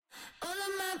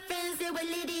it was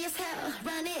litty as hell.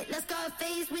 Run it, let's go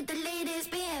face with the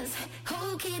latest bands.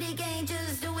 Whole kitty gang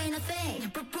just doing a thing.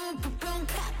 Boom, boom, boom, boom,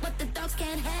 clap what the dogs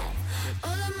can't have.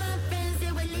 All of my friends,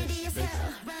 they were litty as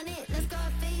hell. Run it, let's go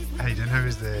face with How you doing? How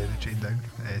was the train down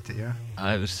to here?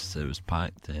 It was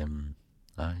packed. It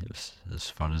was as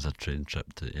fun as a train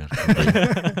trip to here.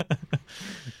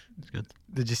 It's good.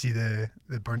 Did you see the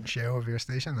burnt shell of your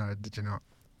station, or did you not?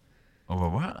 Over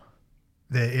what?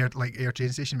 The air train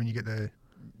station when you get the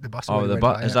bus. Oh, the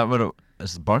bus. Is that what it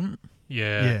is? Burnt?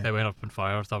 Yeah, it went up in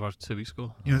fire about 2 weeks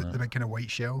ago. You know the big kind of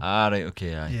white shell. Ah, right.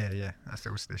 Okay. Aye. Yeah. That's the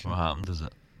old station. What happened? Is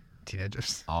it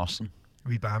Teenagers, arson?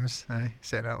 wee bams,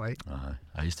 setting that light. Aye.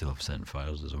 I used to love setting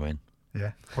fires as a win.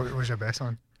 Yeah. What was your best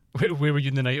one? Where were you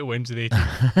in the night of Wednesday the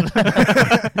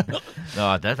 18th? No,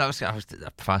 I did. I was a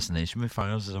fascination with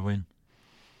fires as a win.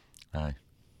 Aye.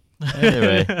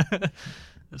 Anyway,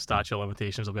 The statute of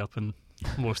limitations will be up in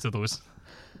most of those.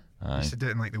 I aye. used to do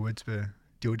it in like the woods with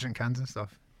deodorant cans and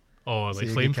stuff. Oh, So like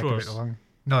you could kick about the flamethrowers. lung.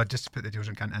 No, just put the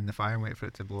deodorant can in the fire and wait for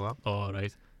it to blow up. Oh,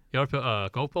 right. You ever put a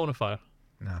golf ball on a fire?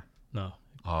 No. No.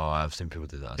 Oh, I've seen people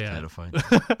do that. It's Yeah. terrifying.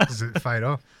 Does it fire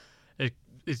off?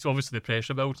 It's obviously the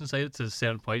pressure builds inside it to a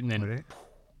certain point, and then Right.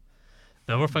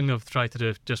 the other thing I've tried to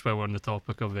do, just while we're on the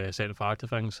topic of setting fire to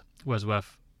things, was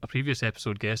with a previous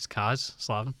episode guest, Kaz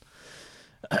Slavin.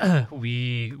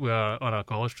 We were on a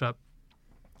college trip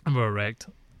and we were wrecked.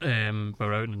 We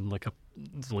were out in like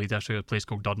the Lee District, a place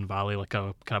called Durden Valley, like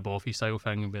a kind of bothy style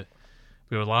thing. But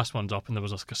we were the last ones up, and there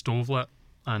was like a stove lit,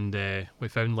 and we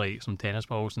found like some tennis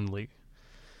balls, and like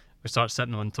we started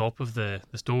sitting on top of the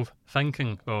stove,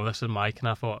 thinking, "Oh, this is my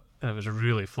kind of thought." And it was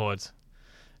really flawed.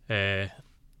 That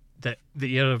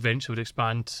the air eventually would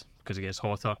expand because it gets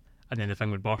hotter, and then the thing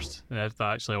would burst. And if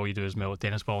that actually all you do is melt a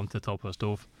tennis ball into the top of a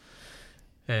stove,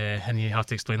 and you have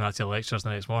to explain that to the lecturers the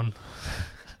next morning.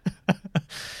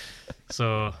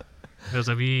 So there's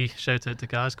a wee shout out to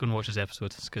Gaz. Go and watch this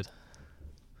episode. It's good.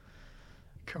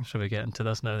 Cool. Shall we get into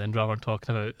this now then, rather than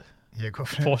talking about Yeah, go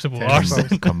for it. possible Tennis arson?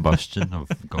 balls. Combustion of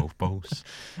golf balls.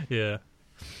 Yeah.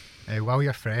 While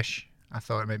you're fresh, I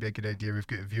thought it might be a good idea. We've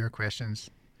got viewer questions,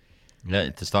 Yeah,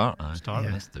 to start. Aye. Start,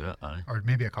 yeah. Let's do it. Aye. or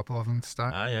maybe a couple of them to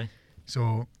start. Aye.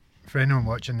 So, for anyone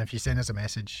watching, if you send us a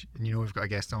message and you know we've got a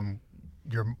guest on,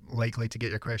 you're likely to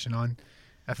get your question on.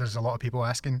 If there's a lot of people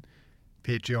asking,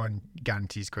 Patreon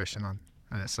guarantees question on,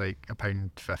 and it's like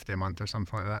 £1.50 a month or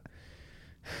something like that.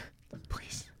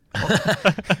 Please.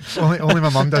 only my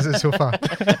mum does it so far.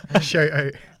 Shout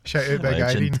out, big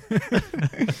Legend.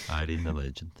 Irene. Irene the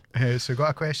legend. So got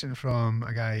a question from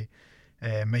a guy,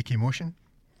 Mikey Motion,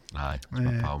 Aye, it's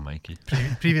my pal Mikey.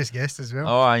 previous guest as well.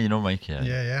 Oh, aye, you know Mikey. Aye.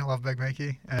 Yeah, love Big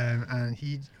Mikey. And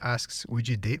he asks, would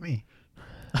you date me?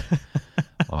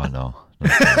 Oh no.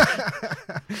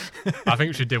 I think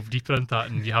we should delve deeper into that,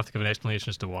 and you have to give an explanation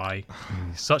as to why.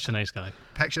 He's such a nice guy.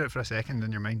 Picture it for a second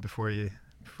in your mind before you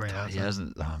answer. He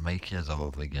isn't. Mikey is a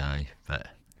lovely guy, but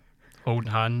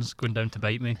Holding hands, going down to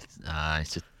bite me.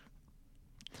 it's just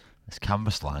it's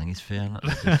Canberra slang. He's fair.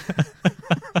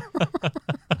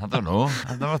 I don't know.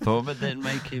 I've never thought about dating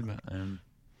Mikey, but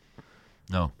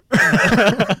no,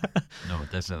 no,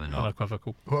 definitely not.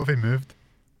 Unequivocal. What have he moved?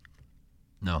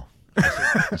 No,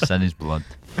 it's in his blood.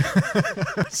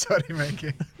 Sorry,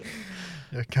 Mikey.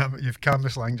 You've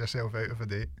canvas slanged yourself out of a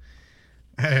date.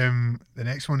 The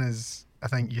next one is, I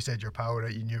think you said your pal,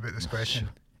 right? You knew about this question.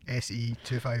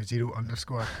 SE250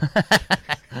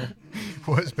 _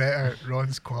 What's better,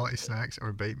 Ron's Quality Snacks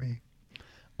or Bite Me?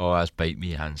 Oh, that's Bite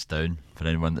Me, hands down. For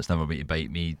anyone that's never been to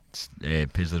Bite Me,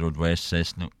 Paisley Road West,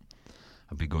 Cessnock.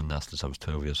 I've been going there since I was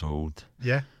 12 years old.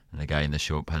 Yeah. And the guy in the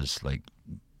shop has like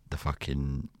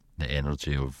the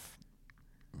energy of,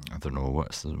 I don't know,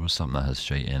 what's something that has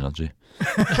shite energy.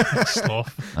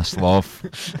 Sloth. A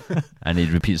sloth. And he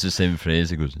repeats the same phrase.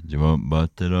 He goes, "Do you want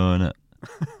butter on it?"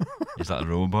 He's like a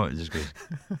robot. He just goes,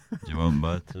 "Do you want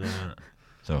butter on it?"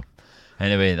 So,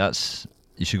 anyway,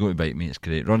 you should go to Bite Me. It's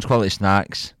great. Ron's Quality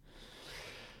Snacks.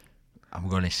 I'm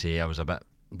going to say I was a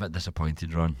bit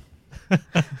disappointed, Ron.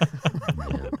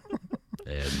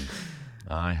 Yeah.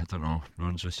 I don't know.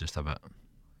 Ron's was just a bit.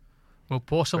 We'll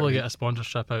possibly get a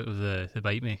sponsorship out of the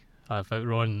Bite Me. I thought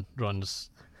Ron's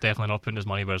definitely not putting his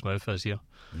money where his mouth is here.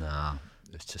 Nah,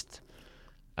 it's just,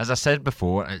 as I said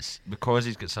before, it's because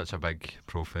he's got such a big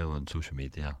profile on social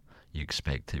media, you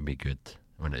expect it to be good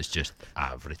when it's just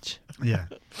average. Yeah.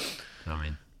 You know what I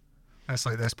mean? It's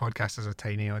like this podcast is a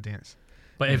tiny audience.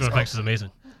 But everyone thinks it's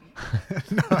amazing.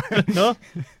 No?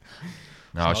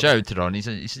 No, shout out to Ron. He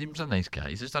seems a nice guy.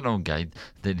 He's just an old guy.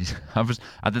 I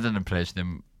did an impression of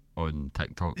him on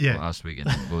TikTok last week,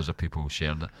 and loads of people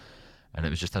shared it. And it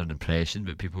was just an impression,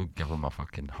 but people give him a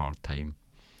fucking hard time.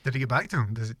 Did he get back to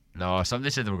him? Does it? No, somebody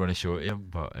said they were going to show it to him,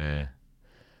 but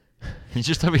he's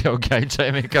just a wee old guy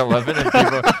trying to make a living, and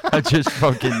people are just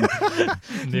fucking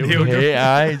Nailed him. hey,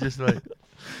 aye, just like.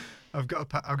 I've got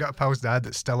a pal's dad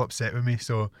that's still upset with me.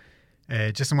 So,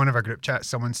 just in one of our group chats,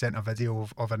 someone sent a video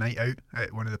of a night out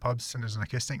at one of the pubs, and there's an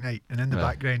acoustic night, and in the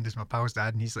background is my pal's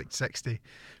dad, and he's like 60,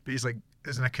 but he's like,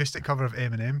 there's an acoustic cover of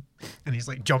Eminem, and he's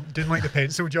like doing like the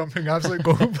pencil jumping, absolute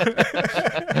gold.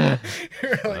 We're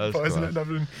like pausing it and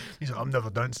everything. He's like, I'm never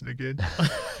dancing again.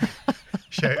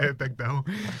 Shout out Big Bill.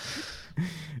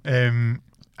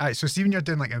 So see, when you're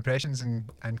doing like impressions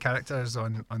and characters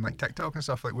on like TikTok and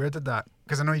stuff, like where did that?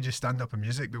 Because I know you just stand up in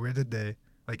music, but where did the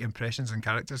like impressions and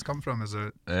characters come from? Is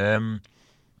it? I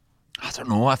don't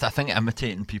know. I think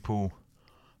imitating people.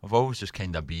 I've always just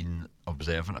kind of been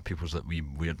observant of people's like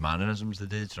weird mannerisms they do.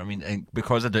 Do you know what I mean? And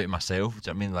because I do it myself. Do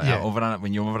you know what I mean? Like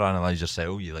when you overanalyze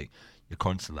yourself, you're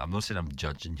constantly. I'm not saying I'm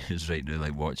judging you right now,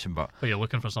 like watching, but you're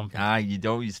looking for something. You'd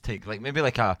always take like maybe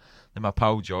like my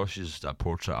pal Josh is a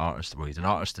portrait artist. Well, he's an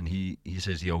artist, and he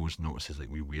says he always notices like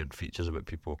weird features about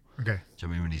people. Okay. Do you know what I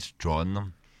mean when he's drawing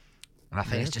them? And I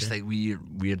think it's just like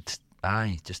weird.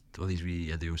 Just all these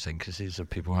wee idiosyncrasies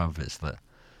that people have. It's that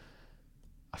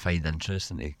I find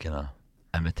interesting to kind of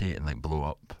imitate and like blow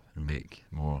up and make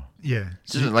more. Yeah.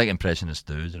 It's just like impressionists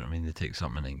do. Do you know what I mean? They take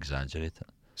something and exaggerate it.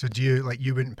 So do you like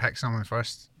you wouldn't pick someone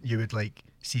first? You would like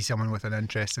see someone with an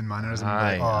interesting mannerism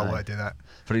and be like, I want to do that.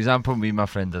 For example, me and my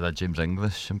friend did a James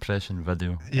English impression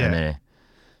video. Yeah. And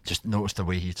just noticed the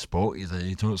way he'd spoke.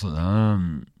 He talks like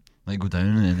that. Like go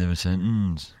down and end of a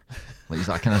sentence. Like he's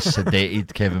that kind of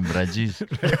sedated Kevin Bridges.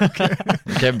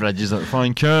 Kevin Bridges like,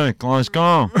 thank you,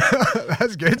 Glasgow.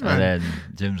 That's good, man. And then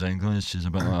James English is a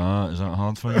bit like that. Is that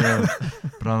hard for you,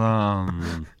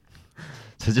 brother?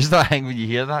 So just that thing when you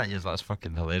hear that, that's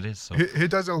fucking hilarious. So. Who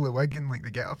does all the wig and like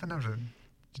the get up and everything?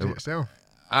 Do you do it yourself?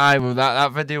 Aye, well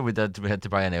that video we had to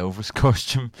buy an Elvis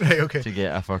costume. Right, okay. To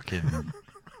get a fucking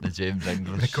the James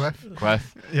English. The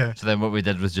quiff. Yeah. So then what we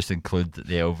did was just include the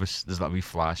Elvis. There's like a wee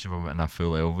flash of him in a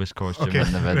full Elvis costume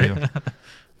in the video.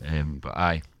 Right. But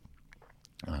aye.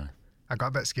 I got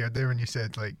a bit scared there when you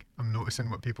said like I'm noticing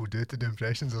what people do to do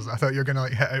impressions. I thought you were gonna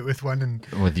like hit out with one and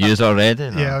with yous already.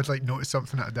 No. Yeah, I would like notice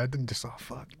something that I did and just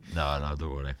fuck. No,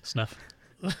 don't worry. Sniff.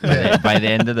 By the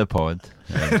end of the pod.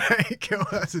 Right, cool.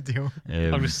 That's a deal.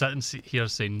 I'm just sitting here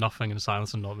saying nothing in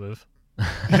silence and not move. You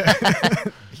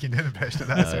can do an impression of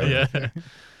that. So. Yeah.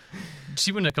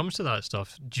 See, when it comes to that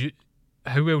stuff,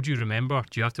 how well do you remember?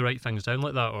 Do you have to write things down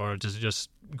like that, or does it just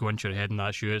go into your head and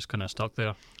that's you? It's kind of stuck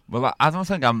there. Well, I don't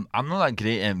think I'm not that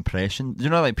great at impression. You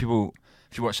know, like people,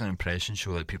 if you watch an impression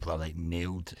show, like people are like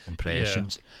nailed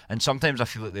impressions, and sometimes I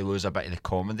feel like they lose a bit of the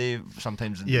comedy.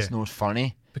 Sometimes it's not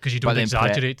funny because you don't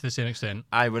exaggerate to the same extent.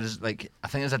 Whereas like I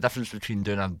think there's a difference between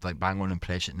doing a like bang on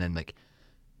impression and then like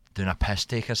doing a piss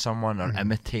take of someone or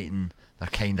imitating their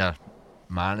kind of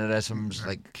mannerisms,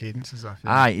 like cadence and stuff.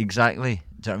 Yeah. Aye, exactly.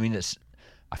 Do you know what I mean?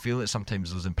 I feel that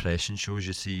sometimes those impression shows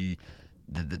you see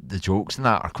the jokes and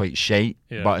that are quite shite,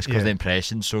 but it's because the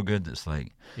impression's so good. It's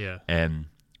like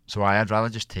so I'd rather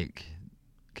just take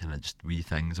kind of just wee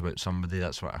things about somebody.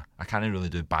 That's what I can't really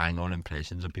do bang on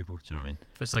impressions of people. Do you know what I mean?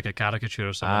 If it's like a caricature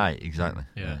or something. Aye, exactly.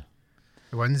 Yeah.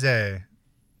 The ones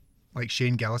like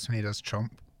Shane Gillis when he does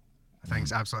Trump, I think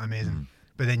it's absolutely amazing.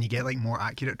 But then you get like more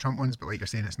accurate Trump ones, but like you're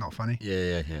saying, it's not funny.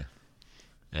 Yeah.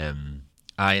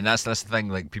 Aye, and that's the thing.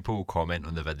 Like people will comment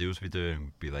on the videos we do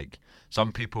and be like,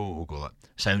 some people will go like,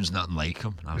 "Sounds nothing like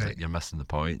him," and I was like, "You're missing the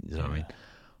point." You know what I mean?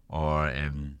 Or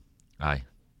aye.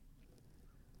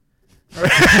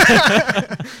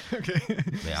 Okay.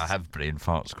 Mate, I have brain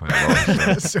farts quite a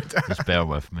lot, so just bear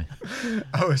with me.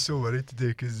 I was so worried today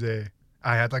because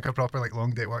I had like a proper like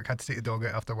long day at work. Had to take the dog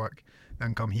out after work,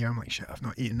 then come here. I'm like, shit, I've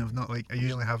not eaten. I've not like. I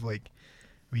usually have like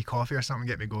a wee coffee or something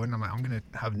to get me going. I'm like, I'm gonna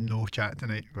have no chat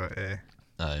tonight, but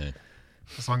aye.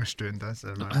 As long as Struan does.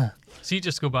 See,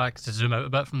 just go back to zoom out a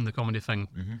bit from the comedy thing.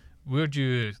 Mm-hmm. Where do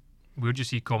you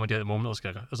see comedy at the moment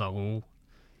as a whole,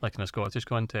 like in a Scottish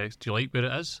context? Do you like where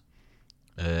it is?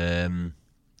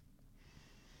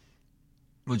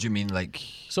 What do you mean, like?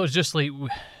 So it's just like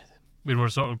we were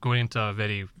sort of going into a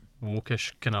very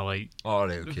wokish kind of like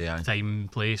time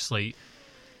place, like.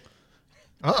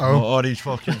 All these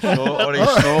fucking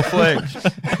snowflakes.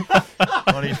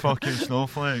 All these fucking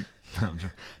snowflakes.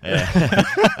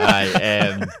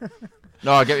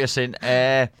 No, I get what you're saying.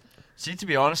 See, to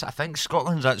be honest, I think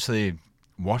Scotland's actually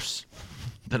worse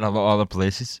than a lot of other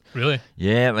places. Really?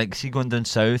 Yeah, like see going down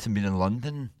south and being in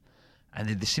London, and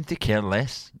they seem to care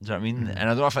less. Do you know what I mean? And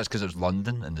I don't know if it's because it's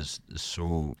London and there's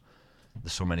so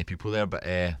many people there, but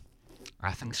I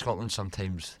think Scotland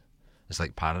sometimes it's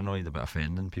like paranoid about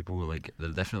offending people. Like there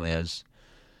definitely is.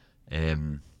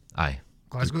 Aye.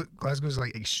 Glasgow's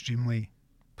like extremely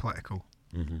political.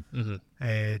 Mm-hmm.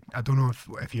 I don't know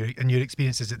if you're in your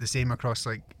experience, is it the same across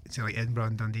like say like Edinburgh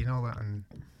and Dundee and all that? And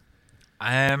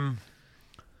I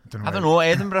don't know.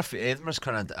 Edinburgh's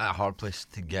kind of a hard place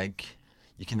to gig.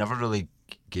 You can never really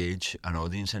gauge an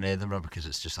audience in Edinburgh because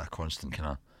it's just a constant kind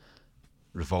of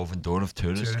revolving door of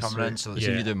tourists coming in. So if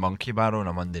you do Monkey Barrow on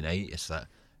a Monday night, it's that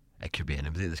it could be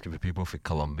anybody. There could be people from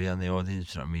Columbia in the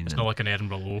audience. You know what I mean? It's not like an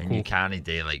Edinburgh local. And you can't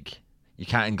do like you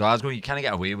can't in Glasgow. You can't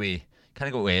get away with. Kind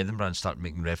of go to Edinburgh and start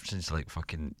making references to like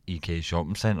fucking EK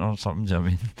shopping centre or something. Do you know what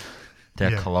I mean?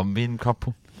 To a Colombian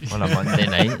couple on a Monday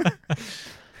night.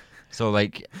 So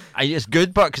like, it's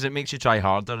good, but because it makes you try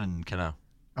harder and kind of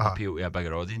appeal to a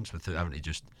bigger audience without having to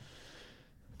just,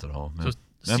 I don't know.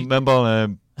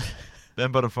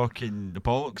 Remember the fucking the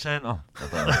Pollock Centre?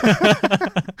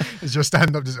 Is your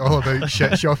stand-up just all about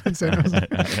shit shopping centres?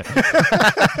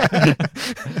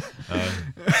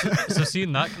 So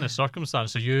seeing that kind of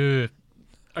circumstance, are you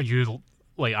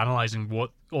like analysing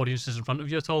what audience is in front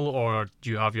of you at all, or do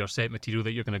you have your set material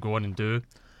that you're going to go on and do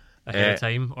ahead of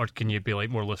time, or can you be like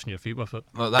more loose on your feet with it?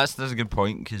 Well, that's a good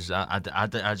point, because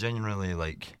I genuinely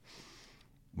like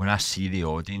when I see the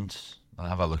audience, I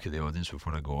have a look at the audience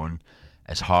before I go on.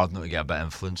 It's hard not to get a bit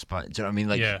influenced by it. Do you know what I mean?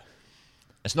 Like,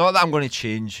 it's not that I'm going to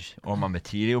change all my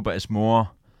material, but it's more,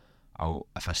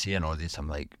 if I see an audience, I'm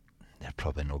like, they're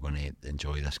probably not going to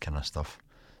enjoy this kind of stuff.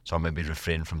 So I'll maybe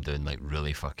refrain from doing like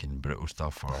really fucking brutal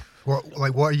stuff. Or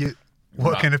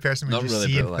what kind of person would you really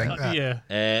see and think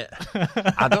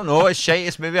that? I don't know. It's shite.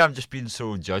 It's maybe I'm just being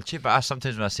so judgy. But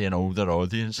sometimes when I see an older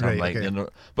audience, I'm like, they're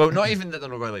not. Well, not even that they're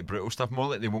not going to like brutal stuff. More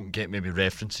like they won't get maybe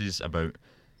references about.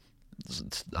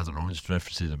 I don't know. Just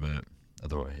references about. I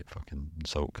don't want to fucking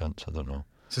insult cunts. I don't know.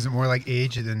 So is it more like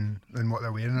age than what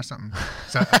they're wearing or something?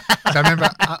 So I remember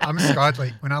I'm scarred.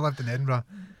 Like when I lived in Edinburgh,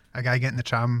 a guy getting the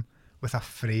tram with a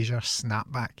Fraser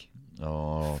snapback.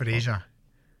 Oh, Fraser.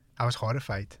 I was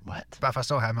horrified. What? But if I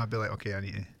saw him, I'd be like, okay, I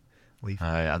need to leave. No,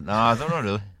 I don't know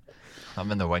really.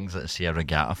 I'm in the wings that see a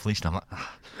regatta fleece, and I'm like,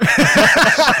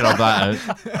 scrub that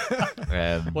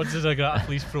out. What does a regatta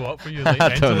fleece throw up for you? Like, I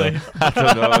don't know.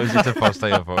 It was just the first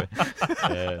thing I thought.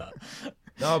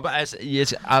 No, but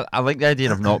I like the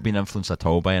idea of not being influenced at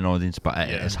all by an audience, but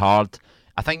it's hard.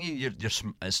 I think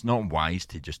it's not wise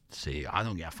to just say, I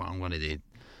don't give a fuck, I'm going to do.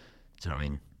 Do you know what I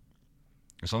mean?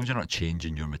 As long as you're not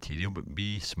changing your material, but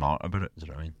be smart about it. Do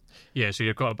you know what I mean? Yeah, so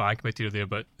you've got a bank material there,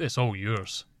 but it's all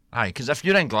yours. Aye, because if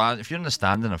you're in the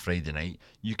stand on a Friday night,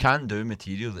 you can do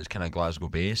material that's kind of Glasgow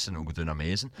based and it'll go doing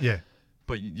amazing. Yeah.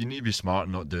 But you need to be smart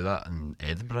and not do that in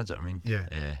Edinburgh. Do you know what I mean?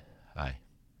 Yeah. Aye.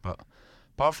 But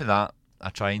apart from that, I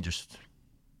try and just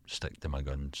stick to my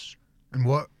guns. And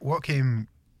what came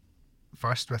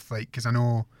first with like? Because I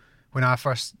know when I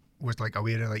first was like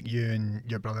aware of like you and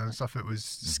your brother and stuff, it was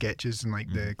sketches and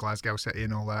like the Glasgow City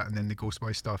and all that, and then the Ghost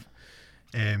Boy stuff.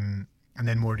 And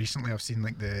then more recently, I've seen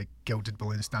like the Gilded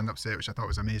Balloon stand-up set, which I thought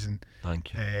was amazing.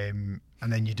 Thank you. And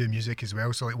then you do music as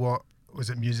well. So like, what was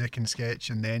it? Music and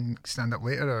sketch, and then stand-up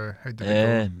later, or how did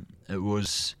it go? It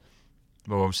was.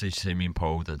 Well, obviously, me and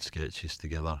Paul did sketches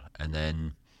together, and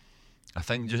then I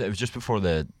think it was just before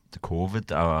the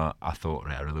COVID. I thought,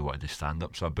 right, I really wanted to stand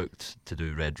up, so I booked to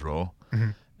do Red Raw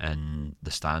in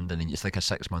the stand, and it's like a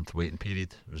 6-month waiting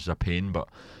period. It was a pain, but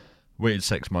waited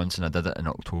 6 months, and I did it in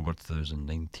October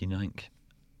 2019, I think,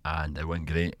 and it went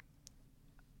great.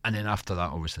 And then after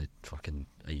that, obviously, fucking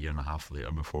a year and a half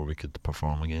later, before we could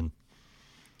perform again.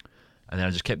 And then I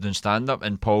just kept doing stand up,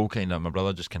 and Paul my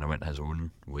brother just kind of went his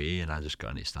own way, and I just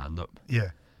got into stand up. Yeah.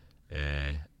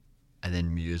 And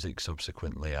then music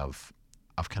subsequently, I've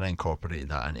kind of incorporated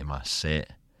that into my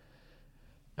set.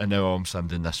 And now obviously I'm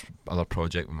doing this other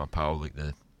project with my pal, like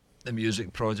the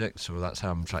music project. So that's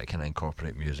how I'm trying to kind of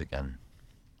incorporate music and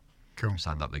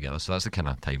stand up together. So that's the kind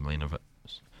of timeline of it.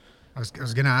 I was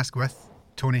going to ask, with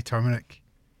Tony Turmeric,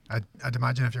 I'd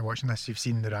imagine if you're watching this, you've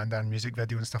seen the Randan music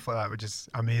video and stuff like that, which is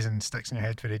amazing, sticks in your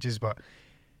head for ages. But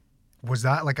was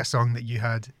that like a song that you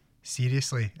had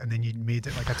seriously, and then you made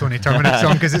it like a Tony Turmeric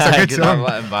song because it's a good song? I'm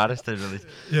like embarrassed to really.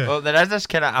 Yeah. Well, there is this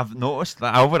kind of, I've noticed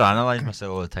that I overanalyze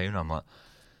myself all the time. And I'm like,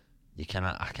 I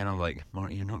kind of like,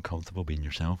 Marty, you're not comfortable being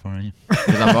yourself, are you?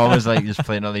 Because I'm always like just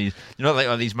playing all these, like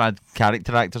all these mad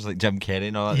character actors like Jim Carrey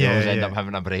and all that. They always end up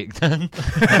having a breakdown.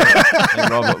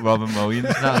 Like Robin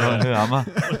Williams. Who am I?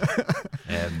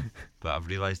 But I've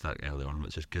realised that early on,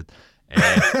 which is good.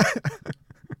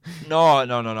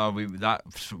 No.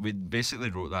 We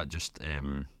basically wrote that just.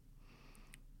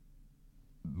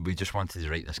 We just wanted to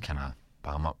write this kind of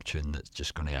bam up tune that's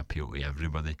just going to appeal to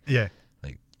everybody. Yeah.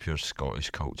 pure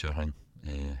Scottish culture thing.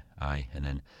 Aye, and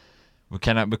then we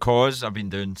kind of, because I've been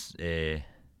doing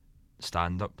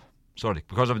stand up. Sorry,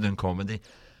 because I've been doing comedy.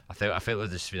 I felt like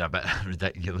this has been a bit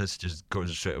ridiculous, just going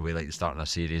straight away like starting a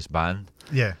serious band.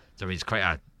 Yeah. So I mean, it's quite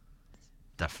a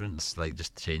difference, like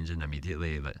just changing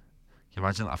immediately. Like, can you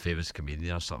imagine like a famous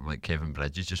comedian or something like Kevin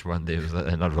Bridges just one day was like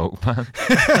in a rock band?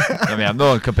 I mean, I'm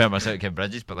not comparing myself to Kevin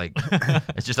Bridges, but like,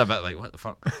 it's just a bit like, what the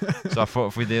fuck? So I thought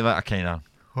if we do like a kind of,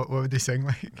 What would they sing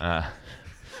like?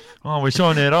 oh, we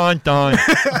saw it on time.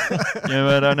 You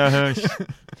were in the house.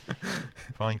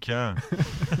 Thank you.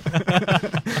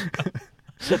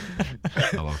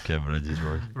 I love Kevin Bridges'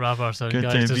 voice. Ravar sound Good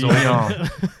guys to is be all. here.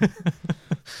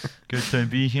 Good to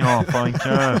be here. Thank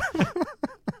you.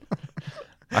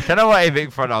 I kind of want to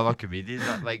make fun of other comedians,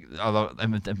 like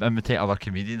imitate other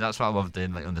comedians. That's what I love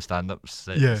doing, like on the stand-up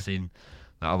scene.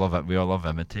 Like, I love it. We all love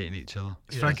imitating each other.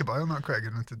 Is Frankie Boyle not quite a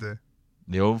good one to do?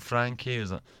 The old Frankie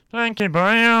was like, Frankie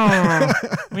Boyle,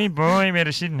 wee boy with a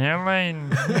receding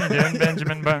hairline. How you doing,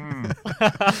 Benjamin Button?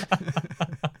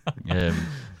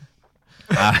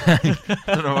 I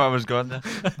don't know where I was going there.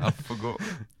 I forgot.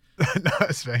 No,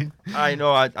 it's fine. I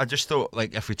know. I just thought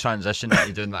like if we transition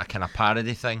into doing that kind of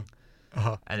parody thing,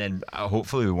 and then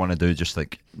hopefully we want to do just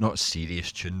like not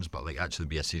serious tunes, but like actually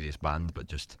be a serious band, but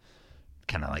just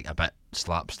kind of like a bit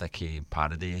slapsticky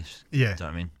parody-ish. Yeah. Do you know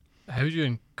what I mean? How do you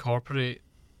incorporate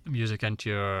music into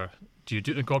your? Do you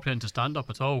incorporate it into stand up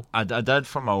at all? I did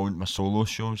for my solo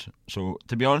shows. So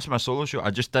to be honest, with my solo show, I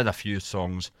just did a few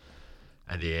songs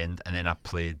at the end, and then I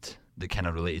played that kind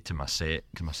of related to my set,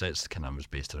 because my set's kind of was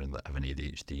based around like having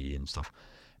ADHD and stuff.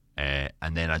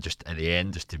 And then I just at the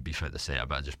end, just to beef out the set a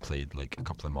bit, I just played like a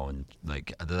couple of my own.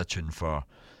 Like I did a tune for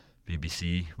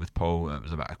BBC with Paul. It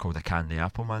was called a Candy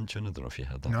Apple Man tune. I don't know if you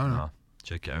heard that. No.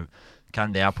 Check it out.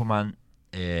 Candy Apple Man.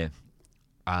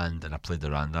 And then I played the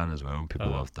Randan as well, and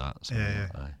people loved that. So, yeah.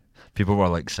 People were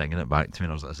like singing it back to me,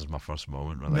 and I was like, "This is my first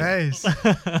moment." Like, Nice.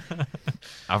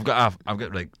 I've got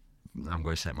like, I'm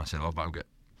going to set myself up, but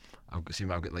I've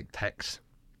got like tics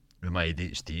with my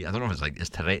ADHD. I don't know if it's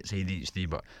Tourette's ADHD,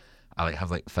 but I like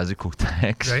have like physical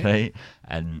tics, right?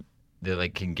 And they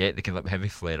can like heavy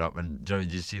flare up. And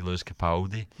did you see Lewis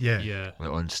Capaldi? Yeah.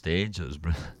 Like on stage, it was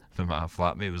from my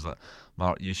flatmate was like,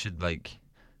 Mark, you should like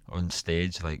on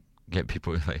stage like get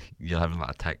people like you're having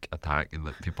like a tic attack, and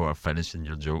like people are finishing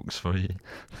your jokes for you.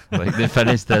 Like they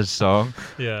finished this song,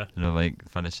 like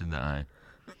finishing the eye.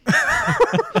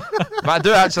 But I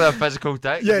do actually have physical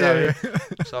tics. Yeah.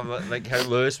 So I'm like how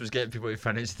Lewis was getting people to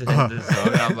finish the end of the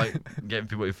song, I'm like getting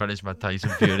people to finish my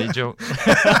Tyson Fury joke.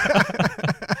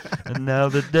 And now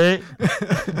the day.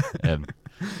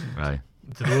 Right.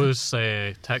 Do those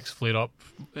tics flare up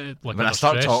like when I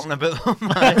start talking about them?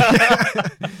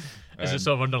 Is it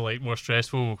sort of under like more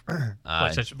stressful,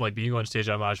 like being on stage?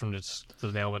 I imagine there's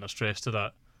an element of stress to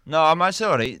that. No, I'm actually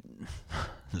alright.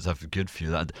 There's a good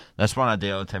few that this one I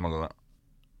do all the time. I go like,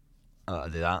 I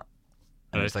do that,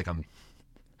 and it's like I'm.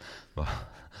 My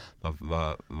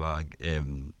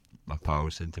pal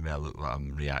said to me, I look like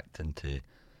I'm reacting to.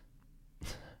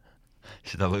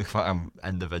 Should I look like I'm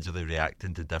individually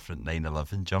reacting to different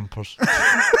 9/11 jumpers?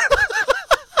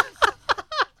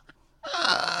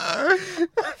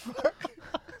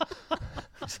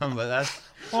 Something like that.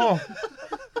 Oh.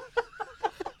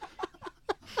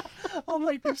 Oh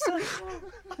my goodness.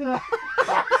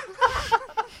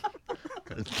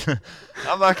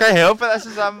 I'm like, I can't help it. This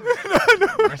is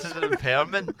this is an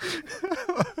impairment.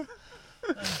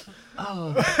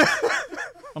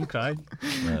 I'm crying.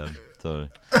 Sorry.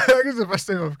 I think it's the first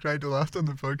time I've cried or laughed on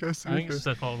the podcast. I think it's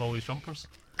the fault of all these jumpers.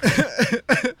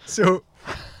 So,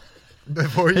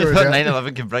 before you were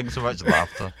 9/11 can bring so much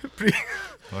laughter.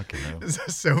 Fucking hell. It's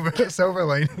a silver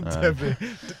lining to every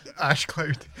ash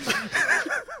cloud.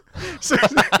 So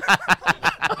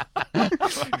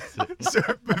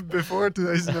before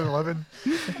 2011,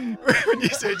 when you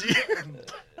said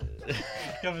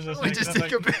we just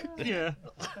take a break. Yeah.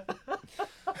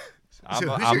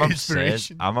 I'm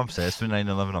obsessed. I'm obsessed with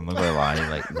 9/11. I'm not gonna lie,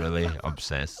 like really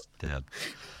obsessed. Dude.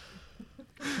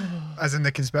 As in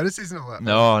the conspiracies and all that.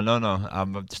 No.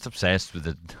 I'm just obsessed with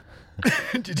it.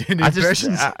 Did you do any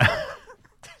impressions?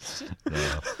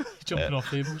 No. Jumping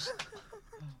off tables.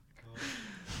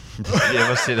 Did you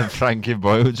ever see the Frankie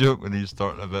Boyle joke when he's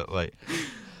talking about like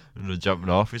when they're jumping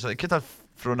off? He's like, could have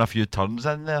thrown a few turns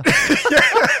in there.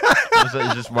 It's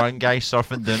like just one guy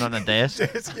surfing down on a desk.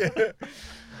 Yeah.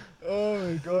 Oh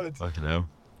my god. Fucking hell.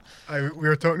 We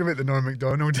were talking about the Norm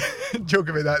Macdonald joke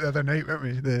about that the other night, weren't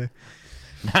we? The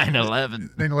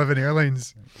 9/11. 9/11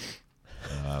 Airlines.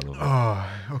 I love it. Oh,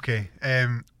 okay.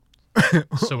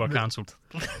 So we're cancelled.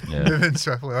 Yeah. Moving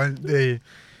swiftly on.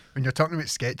 when you're talking about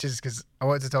sketches, because I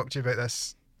wanted to talk to you about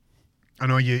this. I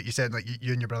know you said like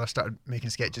you and your brother started making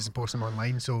sketches and posting them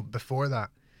online. So before that,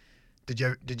 did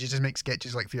you just make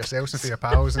sketches like for yourselves and for your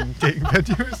pals and taking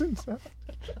videos and stuff?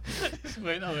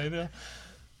 Right away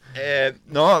there.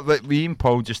 No, but we and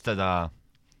Paul just did the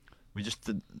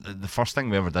first thing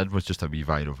we ever did was just a wee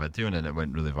viral video, and then it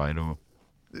went really viral.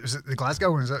 Was it the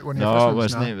Glasgow one? Was that one of your No, first it ones?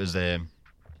 wasn't. No. It was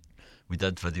we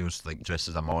did videos like dressed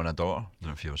as a mum and a daughter. I don't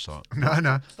know if you ever saw it.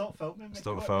 No. Stop filming me.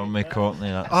 Stop filming me, Courtney.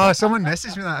 That's Oh, someone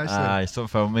messaged me that actually. Aye, stop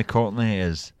filming me, Courtney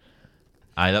is.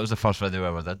 Aye, that was the first video I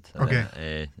ever did. And Okay.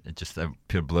 then, it just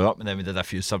pure blew up, and then we did a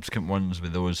few subsequent ones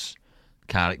with those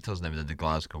characters, and then we did the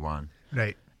Glasgow one.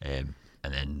 Right. And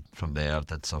then from there, I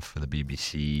did stuff for the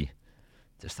BBC.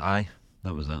 That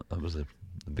was it. That was the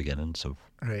beginning. So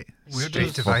Right. Where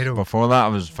Straight does- to viral. before that, I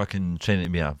was fucking training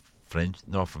to be a French.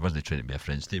 No, I wasn't training to be a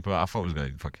French teacher. I thought I was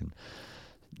going to fucking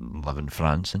live in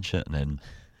France and shit, and then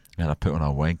I put on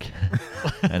a wig,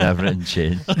 and everything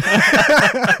changed.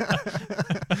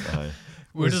 Aye.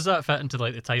 Where does that fit into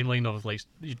like the timeline of like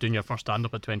you doing your first stand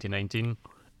up in 2019?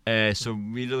 So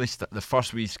we released the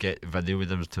first wee sketch video we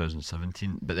did was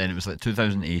 2017, but then it was like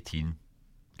 2018,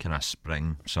 kind of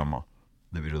spring, summer,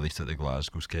 that we released at the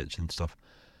Glasgow sketch and stuff.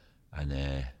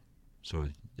 And so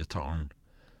you're talking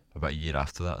about a year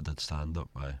after that I did stand up.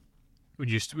 At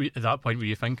that point were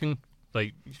you thinking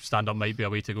like stand up might be a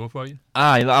way to go for you?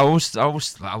 I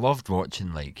loved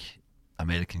watching like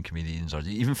American comedians or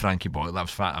even Frankie Boyle.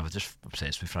 I was just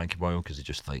obsessed with Frankie Boyle because he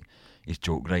just like his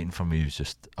joke writing for me was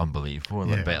just unbelievable.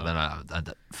 Like Yeah. better than I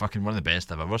fucking one of the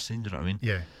best I've ever seen. Do you know what I mean?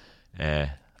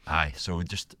 Yeah. So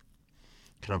just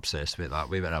kind of obsessed with it that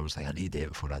way. But I was like, I need to do it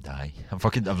before I die. I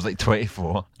was like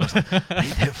 24. I was like, I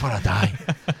need to do it before I die.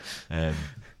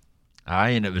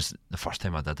 And it was the first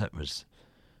time I did it was.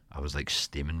 I was like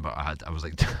steaming, but I was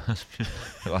like a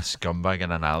scumbag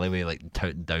in an alleyway, like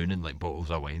downing like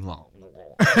bottles of wine, like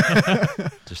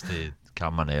just to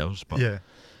calm my nerves. But Yeah.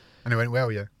 And it went well,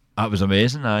 yeah. that was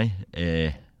amazing. Well,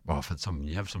 I've had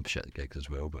you have some shit gigs as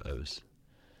well, but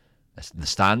the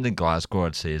stand in Glasgow,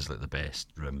 I'd say, is like the best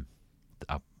room.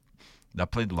 I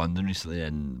played London recently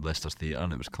in Leicester's Theatre,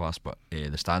 and it was class. But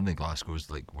the stand in Glasgow is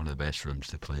like one of the best rooms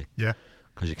to play. Yeah.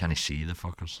 Because you can't see the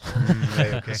fuckers.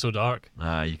 Right, okay. It's so dark.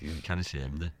 You can't see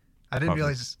them. I didn't Apart from-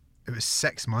 realise it was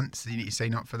 6 months that you need to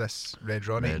sign up for this Red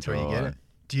Raw night Red until you Raw, get aye. it.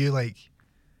 Do you like...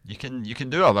 You can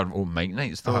do other open mic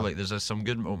nights though. Uh-huh. Like there's some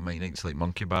good open mic nights like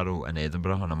Monkey Barrel in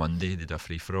Edinburgh on a Monday. They do a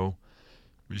free for all,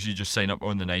 which you just sign up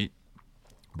on the night.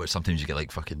 But sometimes you get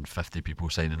like fucking 50 people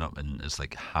signing up, and it's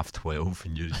like 12:30,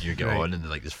 and you get Right. on, and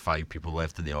like there's 5 people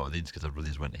left in the audience because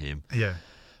everybody's went home. Yeah.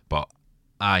 But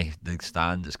the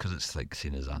stand is because it's like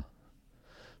seen as a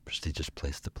prestigious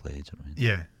place to play. Do you know what I mean?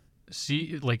 Yeah.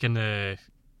 See, like in the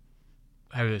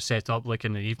how it's set up, like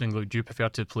in the evening, like, do you prefer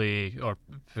to play or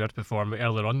prefer to perform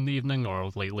earlier on in the evening or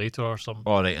like later or something?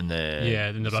 All right, in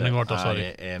the running order.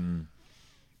 Sorry.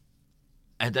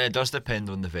 It does depend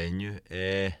on the venue.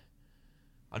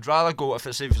 I'd rather go if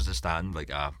it's a stand like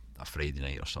a Friday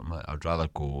night or something. I'd rather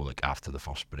go like after the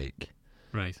first break.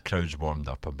 Right. Crowd's warmed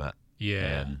up a bit.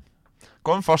 Yeah.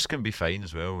 Going first can be fine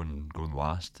as well, and going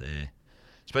last,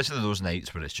 especially those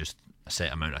nights where it's just a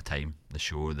set amount of time. The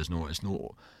show,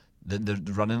 the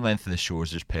running length of the show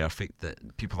is just perfect.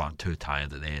 That people aren't too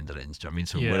tired at the end of it. Do you know what I mean?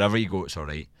 So Yeah. wherever you go, it's all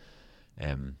right.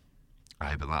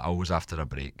 But like always after a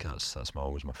break, that's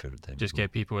always my favourite time. Just to go.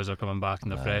 get people as they're coming back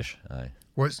and they're fresh. Aye.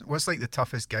 What's like the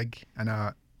toughest gig in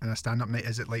a stand-up night?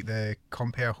 Is it like the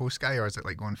compare host guy, or is it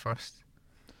like going first?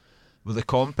 Well, the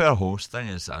compare host thing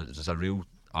is a real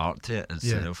art to it. It's,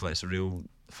 Yeah. it's a real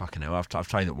fucking hell. I've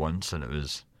tried it once, and it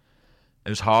was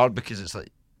hard because it's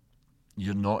like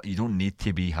you don't need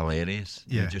to be hilarious.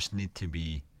 Yeah. You just need to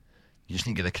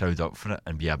get the crowd up for it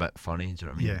and be a bit funny. Do you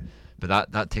know what I mean? Yeah.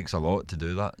 But that takes a lot to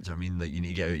do that. Do you know what I mean? Like you need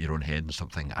to get out your own head and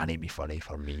something. I need to be funny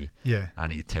for me. Yeah. I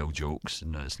need to tell jokes,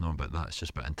 and it's not about that. It's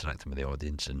just about interacting with the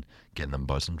audience and getting them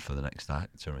buzzing for the next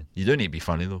act. Do you know what I mean? You do need to be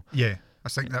funny though. Yeah. I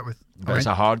think that with... But it's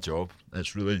a hard job.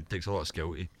 It takes a lot of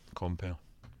skill to compare.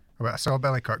 I saw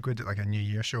Billy Kirkwood at like a New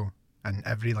Year show, and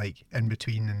every like in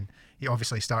between, and he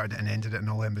obviously started it and ended it, and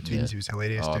all in betweens. Yeah. He was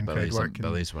hilarious doing crowd work. and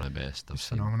Billy's one of the best I've he's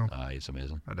seen. phenomenal. Aye, he's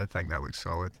amazing. I did think that looked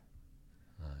solid.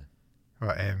 Aye.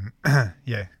 But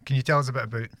yeah, can you tell us a bit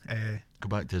about? Go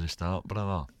back to the start,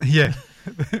 brother. Yeah,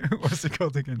 what's it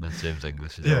called again? That's James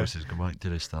English. He Yeah. always says, go back to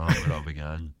the start where I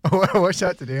began. Oh, I watched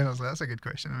that today, and I was like, that's a good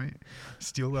question. I might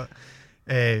steal that.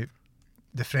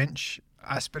 The French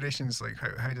aspirations, like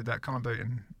how did that come about?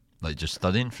 And Like just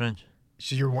studying French.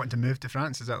 so you were wanting to move to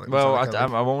France? Is that like? was Well, that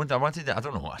like I wanted to, I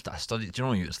don't know what I studied. Do you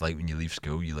know what it's like when you leave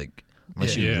school? You like,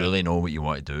 unless Yeah. you really know what you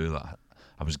want to do. Like,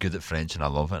 I was good at French and I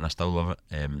love it and I still love it.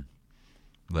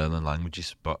 Learning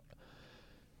languages, but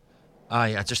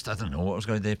I don't know what I was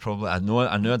going to do. Probably I knew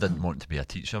I didn't want to be a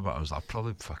teacher, but I was like, I'd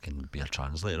probably fucking be a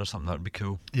translator or something. That'd be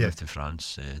cool. Yeah. Moved to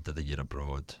France, did a year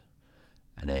abroad,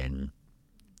 and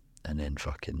then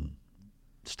fucking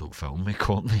Stoke Film me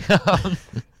caught me.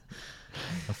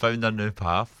 I found a new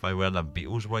path by wearing a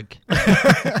Beatles wig.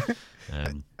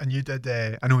 And you did.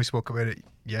 I know we spoke about it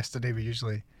yesterday. We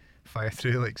usually fire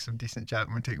through like some decent chat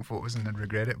when we're taking photos and then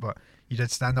regret it. But you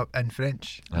did stand up in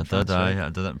French. I did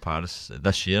it in Paris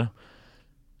this year.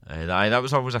 That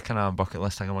was always a kind of bucket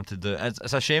list thing I wanted to do.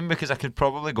 It's a shame because I could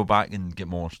probably go back and get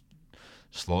more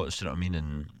slots, you know what I mean,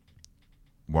 and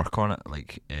work on it.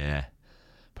 Like,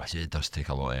 but it does take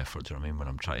a lot of effort, do you know what I mean? When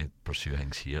I'm trying to pursue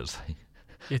things here, it's like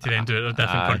You have to then do it in a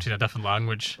different country in a different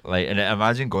language. like, and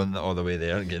imagine going all the way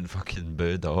there and getting fucking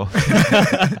booed off.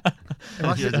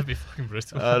 That'd be fucking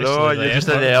brutal. I know, you're just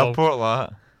at the airport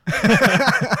like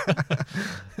that.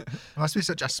 It must be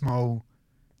such a small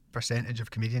percentage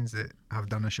of comedians that have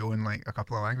done a show in like a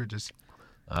couple of languages.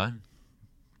 Aye.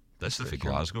 This is for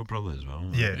Glasgow probably as well.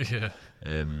 Yeah.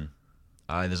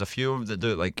 Yeah. There's a few that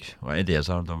do it like Eddie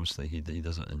Izzard, obviously he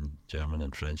does it in German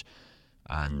and French,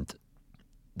 and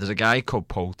there's a guy called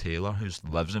Paul Taylor who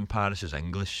lives in Paris. He's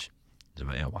English. He's a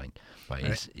bit of a wank, but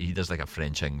he does like a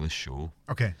French English show.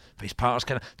 Okay. But his part's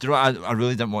kind of. Do you know what I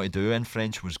really didn't want to do in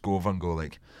French was go over and go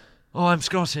like, "Oh, I'm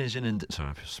Scottish," and sorry,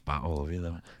 I spat all over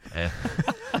you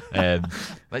there.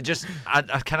 Like just I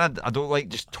don't like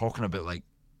just talking about like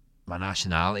my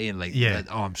nationality and like,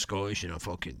 oh, I'm Scottish, you know,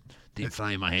 fucking deep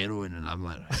frying my heroin, and I'm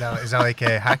like, is that like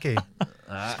hacky?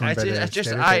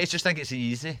 I just think it's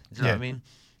easy. Do you know what I mean?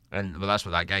 And well, that's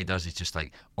what that guy does. He's just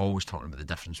like always talking about the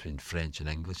difference between French and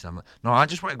English. And I'm like, no, I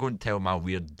just want to go and tell my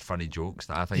weird, funny jokes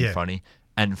that I think funny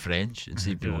in French and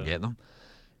see if people get them.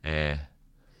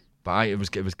 But it was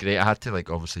great. I had to like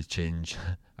obviously change.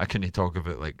 I couldn't talk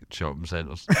about like shopping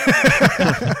centres.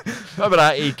 Remember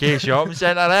that EK shopping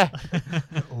centre there?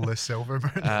 Le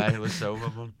Silverburn. Le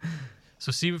Silverburn.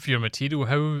 So see, with your material,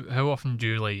 how often do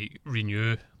you like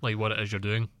renew like what it is you're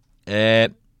doing?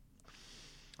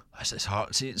 It's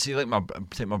hard. See, take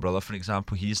my brother for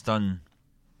example. He's done,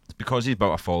 because he's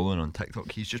built a following on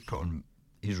TikTok. He's written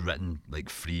like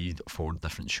 3-4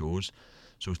 different shows.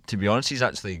 So to be honest, he's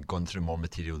actually gone through more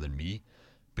material than me,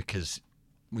 because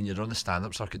when you're on the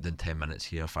stand-up circuit doing 10 minutes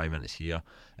here, 5 minutes here,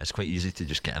 it's quite easy to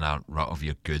just get in a rut of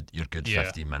your good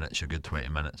 15 minutes, your good 20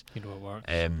 minutes. You know what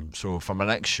works. So for my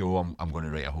next show, I'm going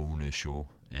to write a whole new show.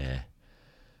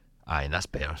 And that's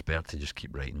better. It's better to just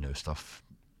keep writing new stuff.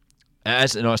 It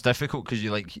is, it's difficult because you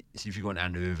like, see if you go into a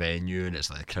new venue and it's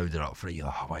like crowded up for it, you're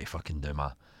like, oh, why fucking do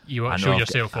my... You want to show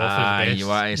yourself off as the best. You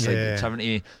want, it's like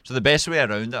 70. So the best way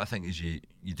around it, I think, is you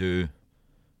do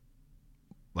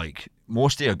like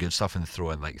most of your good stuff and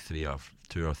throw in like 2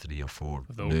 or 3 or 4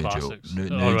 new jokes,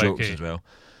 new jokes as well.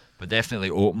 But definitely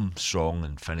open strong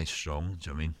and finish strong. Do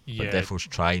you know what I mean? Yeah. But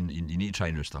definitely you need to try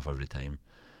new stuff every time.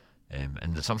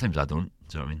 And sometimes I don't.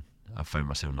 Do you know what I mean? I've found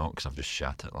myself not, because I've just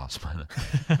shat it last minute.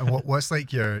 And what's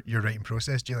like your writing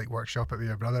process? Do you like workshop it with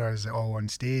your brother, or is it all on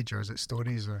stage, or is it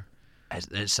stories, or?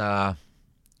 It's a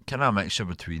kind of a mixture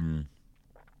between.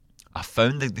 I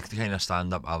found the kind of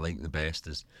stand up I like the best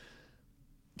is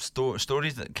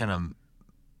stories that kind of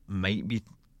might be,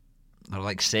 they're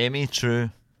like semi true.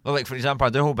 Well, like for example, I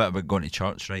do a whole bit about going to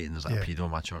church, right? And there's like a pedo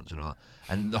in my church and all that,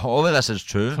 and all of this is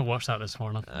true. I watched that this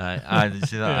morning. I did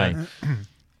see that.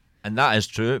 And that is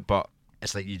true, but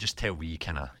it's like you just tell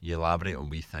you elaborate on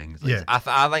wee things. Like,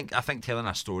 I think telling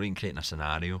a story and creating a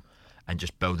scenario and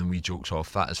just building wee jokes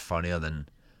off that is funnier than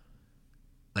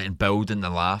like building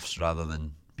the laughs rather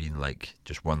than being like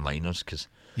just one-liners, because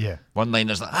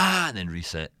one-liners like and then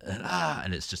reset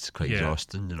and it's just quite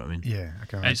exhausting. You know what I mean? Yeah, I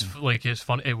can imagine. It's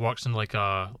fun. It works in like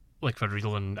for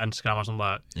reel on Instagram or something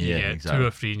like that. Yeah, exactly. 2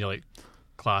 or 3 and you're like,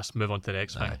 class, move on to the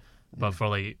next thing. But for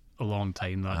like a long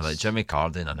time, that's like Jimmy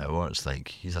Carr in an hour. It's like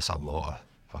he's just a lot of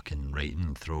fucking writing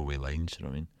and throwaway lines. You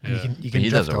know what I mean? Yeah. You can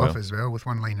drift off as well with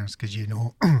one-liners, because you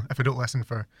know if I don't listen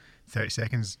for 30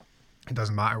 seconds, it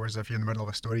doesn't matter. Whereas if you're in the middle of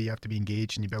a story, you have to be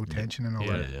engaged and you build tension and all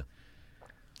that. Yeah.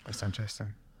 That's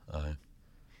interesting. Aye.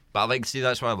 But I like, see,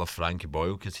 that's why I love Frankie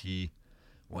Boyle, because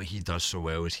what he does so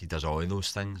well is he does all of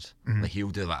those things. Mm-hmm. Like he'll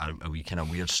do like a wee kind of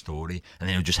weird story, and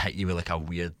then he'll just hit you with like a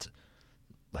weird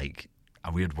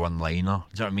one-liner. Do you know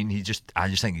what I mean? I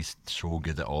just think he's so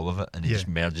good at all of it, and he just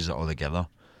merges it all together.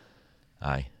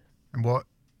 Aye. And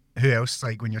who else,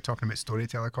 like when you're talking about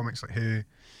storyteller comics, like who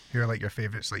are like your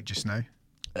favourites like just now?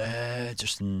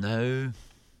 Just now,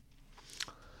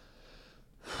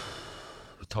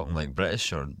 we're talking like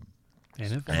British or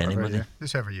Anything. Anybody.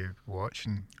 Just whoever you watch.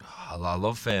 And I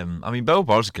love. I mean, Bill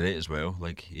Burr's great as well.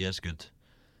 Like, he is good.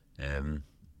 I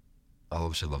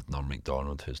obviously loved Norm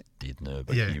Macdonald, who's dead now,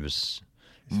 but Yeah. he was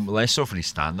less so for his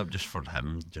stand-up, just for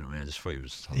him. Do you know what I mean? I just thought he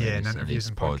was hilarious. and interviews his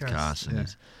and podcasts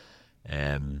podcasts,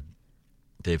 and his,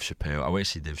 Dave Chappelle. I went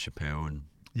to see Dave Chappelle in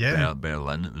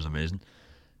Berlin. It was amazing.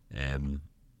 Him,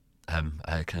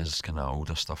 his kind of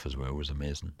older stuff as well was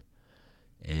amazing.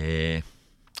 I'm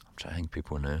trying to think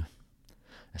people now.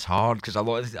 It's hard because a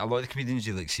lot of the comedians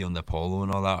you like see on the Apollo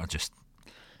and all that are just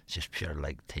pure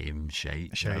like tame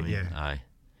shite. You know what I mean? yeah. Aye.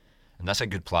 And that's a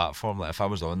good platform. Like, if I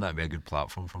was on that, it'd be a good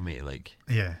platform for me to like.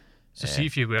 Yeah. So see,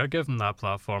 if you were given that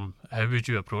platform, how would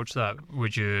you approach that?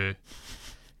 Would you...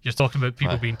 You're talking about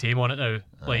people being tame on it now.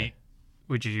 Like,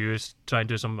 would you try and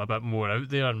do something a bit more out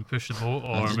there and push the boat,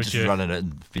 or would just you running it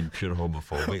and being pure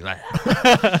homophobic? Like,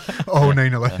 All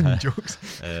 9/11 jokes.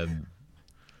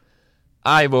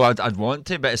 Aye, well, I'd want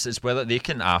to, but it's whether they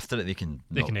can after it they can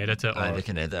edit it, or they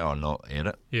can edit it or not air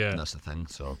it. Yeah. And that's the thing.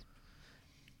 So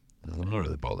I'm not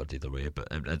really bothered either way, but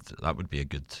that would be a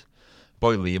good.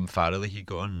 Boy, Liam Farrelly, he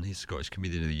got on. He's Scottish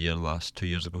Comedian of the Year 2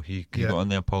 years ago. He got on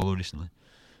the Apollo recently.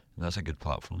 And that's a good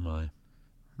platform. Aye.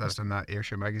 That's on that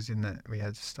Ayrshire magazine that we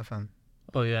had stuff on.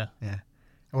 Oh yeah. Yeah.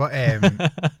 What? And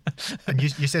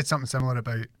you said something similar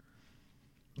about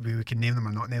we can name them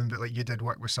or not name them, but like you did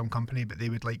work with some company, but they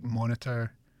would like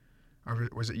monitor, or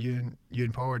was it you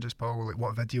and Paul, or just Paul? Like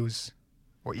what videos,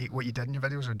 what you did in your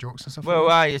videos or jokes and stuff. Well,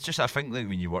 like aye, it's just I think like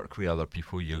when you work with other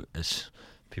people,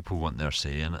 people want their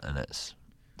say in it, and it's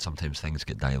sometimes things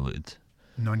get diluted.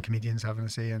 Non-comedians having a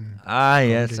say in.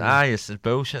 It's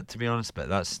bullshit to be honest, but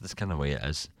that's kind of way it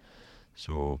is.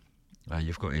 So,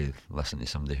 you've got to listen to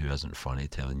somebody who isn't funny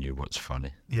telling you what's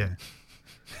funny. Yeah.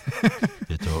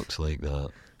 He talks like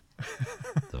that.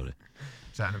 Sorry.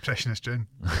 Is that an impressionist tune?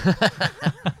 And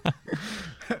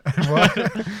what?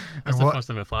 That's the first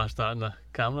time I flashed that in the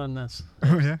camera in this.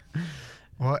 Oh yeah.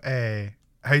 What?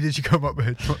 How did you come up with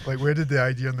it? Like, where did the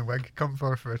idea on the wig come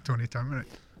for Tony Turmeric?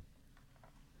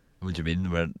 What do you mean?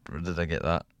 Where did I get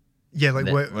that? Yeah, like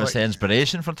what? What's the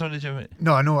inspiration for Tony Jimmy?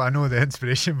 No, I know the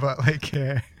inspiration, but like,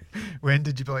 when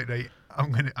did you be like, right?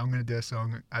 I'm gonna do a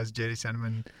song as Jerry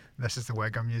Cinnamon. This is the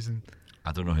wig I'm using.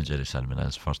 I don't know who Jerry Cinnamon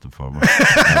is, first and foremost.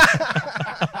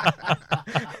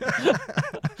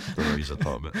 Don't know who he's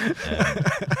talking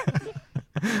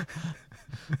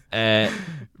about.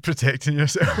 Protecting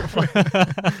yourself. I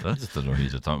just don't know who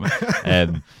he's talking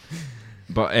about.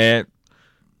 But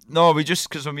no, we just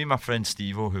because me and my friend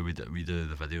Steve-O, who we do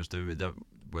the videos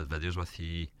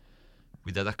with,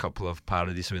 we did a couple of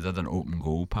parodies. So we did an Open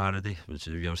Goal parody, which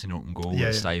have you ever seen Open Goal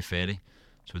with Cy Ferry?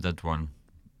 So we did one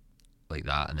like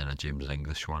that, and then a James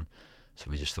English one. So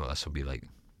we just thought this will be like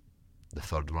the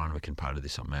third one. We can parody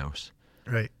something else.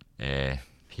 Right.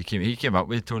 He came up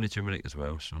with Tony Turmeric as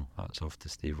well. So hats off to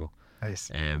Steve-O. Nice.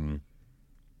 That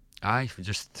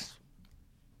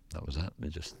was it. We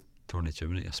just Tony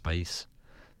Turmeric, a spice.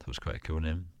 That was quite a cool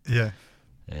name. Yeah.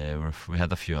 We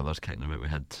had a few others kicking about. We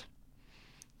had,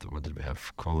 what did we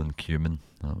have? Colin Cumin.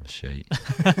 That was shite.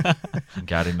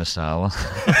 Gary Masala.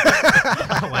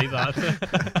 I like that.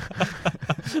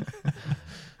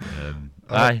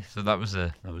 Aye, so that was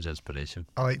inspiration.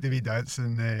 I like the wee dance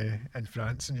in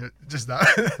France, and you're just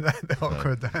the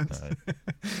awkward dance.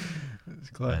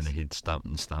 It's class. And he'd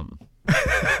stamping.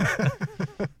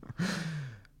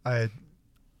 I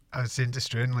was saying to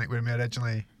Struan, like when we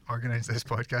originally organised this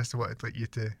podcast, I wanted like you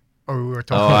to. Oh, we were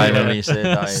talking. Oh, I about remember you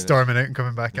said storming out and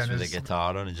coming back in with the as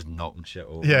guitar on and just knocking shit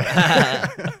over. yeah.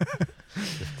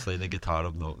 Just playing the guitar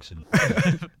obnoxious.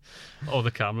 All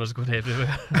the cameras going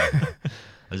everywhere.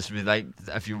 I just be like,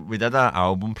 we did an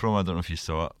album promo. I don't know if you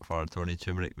saw it for Tony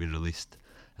Turmeric. We released.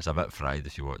 It's a bit fried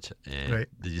if you watch it. Right.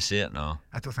 Did you see it? No.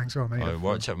 I don't think so. I might have.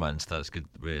 Watch it, man. It's good.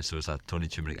 So it's a Tony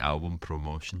Turmeric album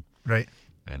promotion. Right.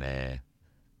 And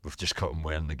we've just got him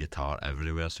wearing the guitar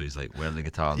everywhere. So he's like wearing the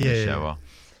guitar in Yeah, the yeah, shower.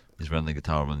 He's wearing the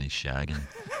guitar when he's shagging.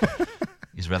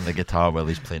 He's wearing the guitar while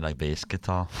he's playing a bass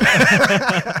guitar.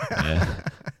 Yeah.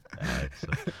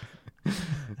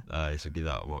 So give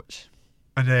that a watch.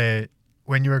 And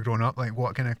when you were growing up, like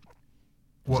what got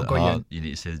you in? You need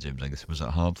to say to James English, was it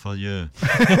hard for you?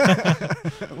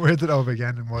 Where did it all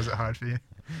begin, and was it hard for you?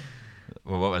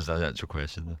 Well, what was the actual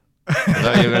question though? Is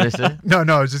that what you were going to say? No,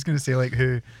 I was just going to say like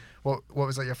what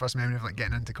was like your first memory of like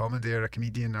getting into comedy or a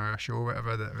comedian or a show or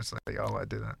whatever that was like, oh, I want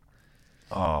to do that?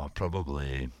 Oh,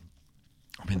 probably.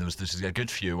 I mean, there's a good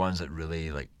few ones that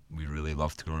really we really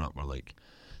loved growing up. Were like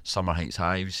Summer Heights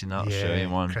High. Have you seen that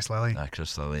Australian one? Chris Lilly.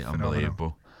 Chris Lilly, Phenomenal.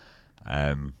 unbelievable.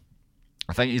 And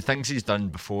I think things he's done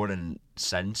before and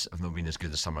since have not been as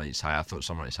good as Summer Night's High. I thought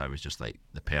Summer Night's High was just like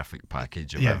the perfect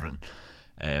package of everything.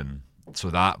 So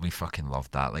that we fucking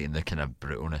loved that, like, and the kind of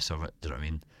brutalness of it. Do you know what I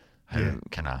mean? How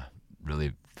kind of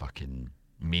really fucking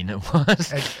mean it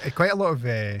was. Quite a lot of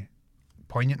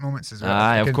poignant moments as well.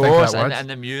 Aye, of course, and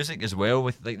the music as well.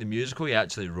 With like the musical he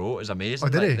actually wrote is amazing.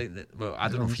 Oh, did he? Well, I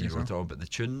don't know if he wrote it all, but the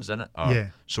tunes in it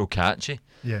are so catchy.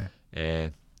 Yeah.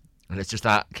 And it's just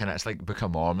that kind of, it's like Book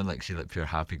of Mormon, like, see, like pure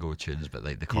happy go tunes, but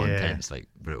like the content's like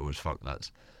brutal as fuck.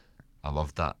 I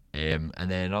loved that. And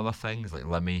then other things like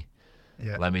Lemmy.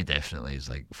 Yeah. Lemmy definitely is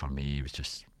like, for me, he was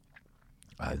just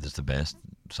just the best,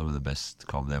 some of the best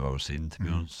comedy I've ever seen, to be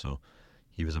honest. So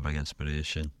he was a big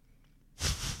inspiration.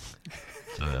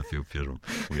 Sorry, I feel pure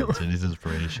weird saying his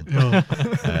inspiration.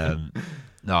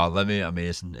 No, Lemmy,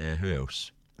 amazing. Who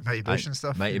else? Mighty Bush and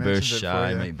stuff. Mighty Bush,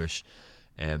 Mighty Bush.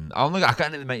 I got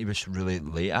into the Mighty Bush really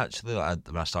late, actually. Like,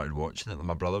 when I started watching it, like,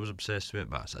 my brother was obsessed with it,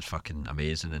 but it's fucking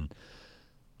amazing. And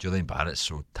Julian Barrett's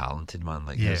so talented, man.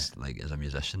 Like, as a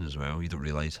musician as well. You don't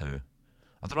realise how.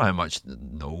 I don't know how much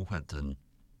Noel had done,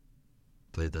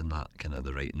 played in that kind of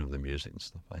the writing of the music and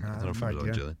stuff. I don't know if it was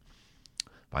all Julian.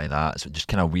 By that, so just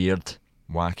kind of weird,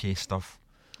 wacky stuff.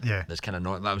 Yeah, that's kind of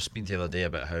not. I was speaking the other day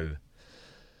about how,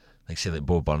 like, say, like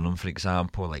Bo Burnham, for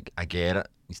example. Like, I get it,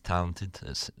 he's talented.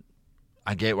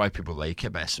 I get why people like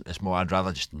it, but it's more. I'd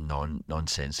rather just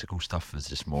nonsensical stuff. It's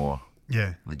just more.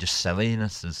 Yeah, like, just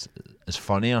silliness is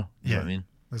funnier. You know what I mean?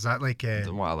 Was that like I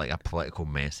don't want a political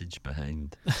message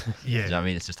behind. You know what I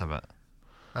mean? It's just a bit.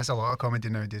 That's a lot of comedy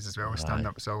nowadays as well. With stand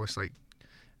up, it's always like,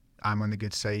 I'm on the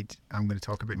good side. I'm going to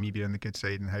talk about me being on the good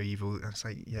side and how evil. It's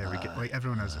like, like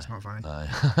everyone is. It's not funny.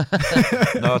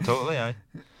 No, totally.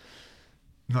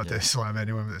 Not to slam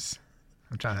anyone, but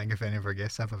I'm trying to think if any of our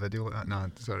guests have a video like that.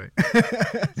 No, sorry.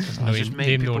 Just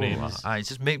make people laugh.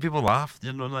 Just make people laugh.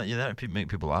 You know that you're there to make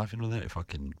people laugh. You're not there to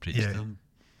fucking preach to them.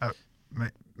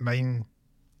 Mine.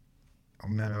 Oh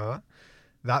man,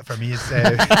 that for me is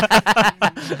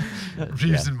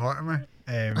Reeves and Mortimer.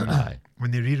 When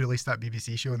they re-released that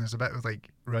BBC show and there's a bit with like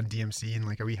Run DMC and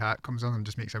like a wee hat comes on and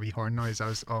just makes a wee horn noise,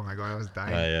 oh my god, I was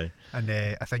dying. And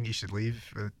I Think You Should Leave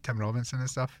with Tim Robinson and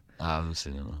stuff. I haven't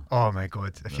seen it. Oh my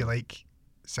god, if you like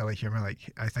silly humour,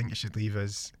 like I Think You Should Leave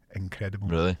is incredible.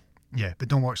 Really? Yeah, but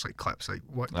don't watch like clips. Like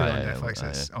what on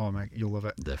Netflix. Oh my, you'll love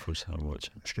it. Definitely I'll watch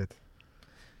it. It's good.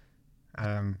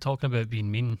 Talking about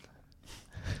being mean,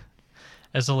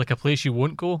 is there like a place you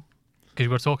won't go? Because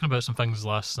we were talking about some things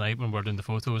last night when we were doing the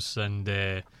photos and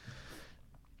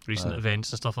recent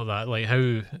events and stuff like that. Like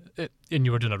and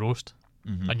you were doing a roast,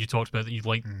 and you talked about that you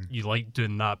like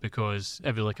doing that because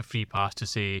it'd be like a free pass to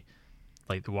say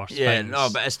like the worst things. Yeah, no,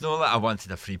 but it's not that I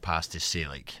wanted a free pass to say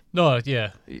like. No,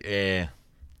 yeah.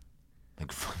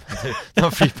 Like,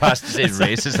 not free pass to say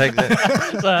racist things.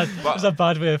 That's a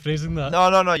bad way of phrasing that. No.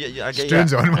 I get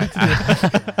Stone's on.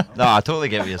 No, I totally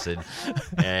get what you're saying.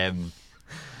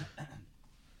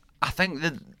 I think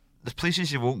that there's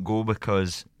places you won't go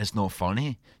because it's not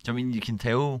funny. Do you know what I mean? You can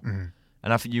tell,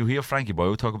 and if you hear Frankie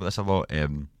Boyle talk about this a lot,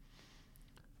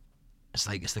 it's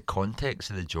like it's the context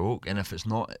of the joke, and if it's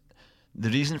not, the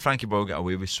reason Frankie Boyle got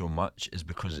away with so much is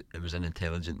because it was an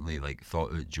intelligently like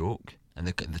thought out joke, and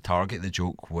the target of the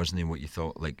joke wasn't what you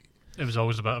thought. Like it was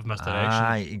always a bit of misdirection.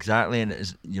 Aye, exactly,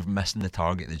 and you're missing the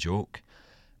target of the joke.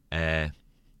 But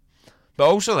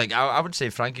also, like I would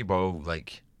say Frankie Boyle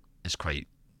like is quite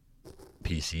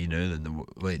PC now than the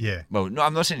way. Yeah. Well, no,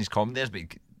 I'm not saying his comedy is, but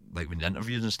like when he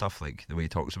interviews and stuff, like the way he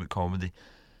talks about comedy.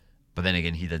 But then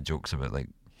again, he did jokes about like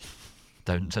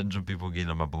Down syndrome people giving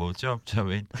him a blowjob. Do you know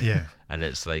what I mean? Yeah. And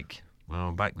it's like,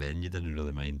 well, back then you didn't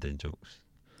really mind doing jokes.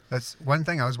 That's one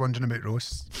thing I was wondering about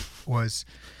roasts was.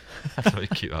 I thought you'd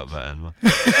keep that bit in, man.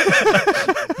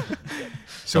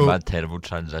 So bad, terrible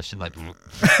transition, like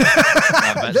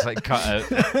that bit's like cut out.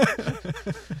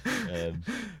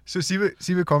 So see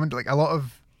what comment, like a lot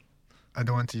of, I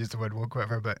don't want to use the word woke,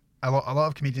 whatever, but a lot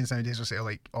of comedians nowadays will say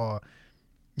like, oh,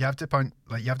 you have to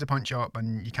punch up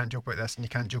and you can't joke about this and you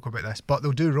can't joke about this, but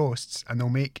they'll do roasts and they'll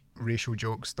make racial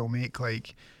jokes. They'll make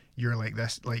like you're like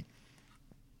this, like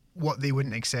what they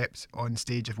wouldn't accept on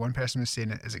stage if one person was saying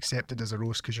it is accepted as a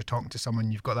roast because you're talking to someone,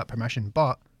 you've got that permission.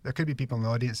 But there could be people in the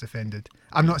audience offended.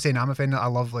 I'm not saying I'm offended. I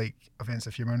love like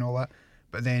offensive humour and all that.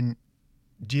 But then,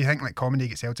 do you think like comedy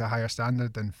gets held to a higher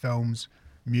standard than films,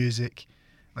 music?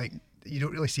 Like you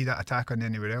don't really see that attack on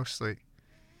anywhere else. Like,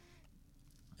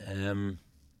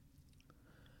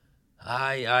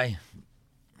 aye.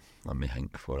 Let me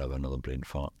think before I have another brain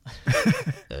fart.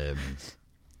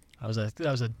 That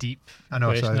was a deep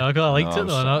question. I liked it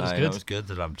though. No, it was good. That was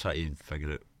good. I'm trying to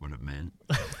figure out what it meant.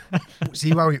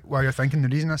 See, while you're thinking, the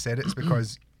reason I said it is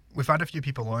because we've had a few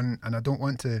people on, and I don't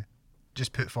want to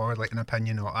just put forward like an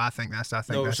opinion or I think this, I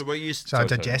think this. So what you So I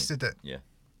digested it. Yeah.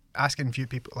 Asking a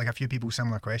few people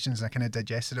similar questions. I kind of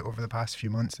digested it over the past few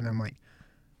months, and I'm like,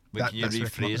 Wait, can you that's where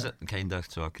it came up rephrase with it kind of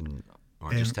so I can,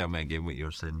 or just tell me again what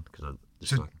you're saying? Because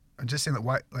So I'm just saying,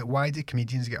 why do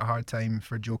comedians get a hard time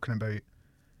for joking about,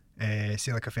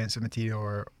 say, like offensive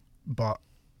material, but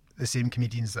the same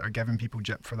comedians that are giving people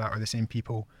jip for that are the same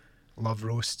people love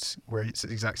roasts where it's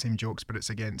the exact same jokes, but it's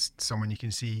against someone you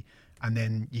can see, and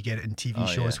then you get it in TV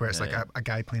shows where it's like a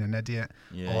guy playing an idiot,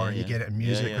 or you get it in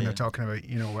music when they're talking about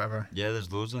whatever. Yeah,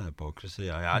 there's loads of hypocrisy.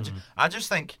 I just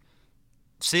think,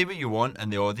 say what you want,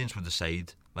 and the audience will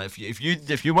decide. Like if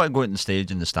you want to go out on the stage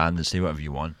in the stand and say whatever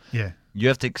you want, you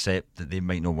have to accept that they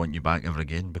might not want you back ever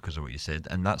again because of what you said,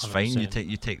 and that's 100%. Fine.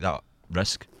 You take that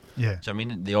risk. Yeah. So I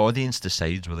mean, the audience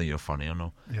decides whether you're funny or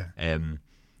not. Yeah.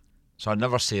 So I'd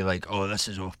never say like, oh, this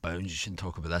is off bounds, you shouldn't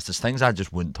talk about this. There's things I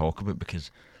just wouldn't talk about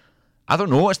because I don't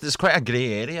know. There's quite a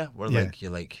grey area where like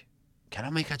you're like, can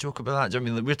I make a joke about that? Do you know what I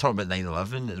mean, like, we were talking about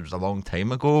 9/11. It was a long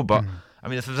time ago, but I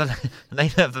mean, if there's a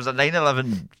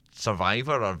 9/11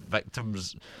 survivor or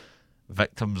victims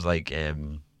like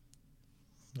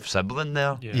sibling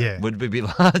there, would we be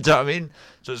like? Do you know what I mean?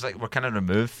 So it's like we're kind of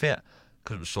removed from it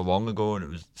because it was so long ago, and it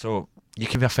was so you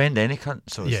can offend any cunt.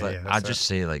 So it's like I just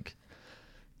say like,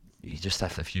 you just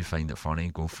have, if you find it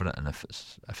funny, go for it, and if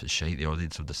it's shite, the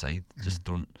audience will decide. Just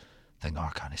don't think,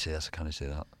 oh, can I say this? Can I say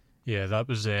that? Yeah, that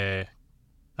was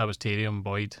Terry and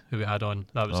Boyd who we had on.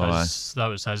 That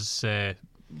was his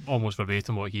almost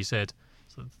verbatim what he said.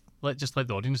 So let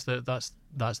the audience that's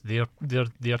they're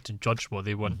there to judge what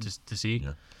they want to see,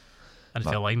 and if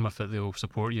they align with it, they'll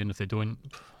support you, and if they don't,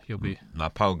 you'll be. My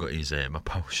pal got his my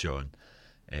pal Sean.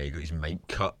 He got his mic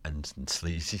cut and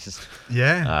sleazies.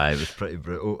 Yeah. It was pretty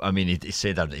brutal. I mean, he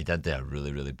said that he did a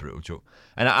really, really brutal joke.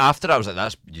 And after I was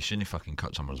like, you shouldn't fucking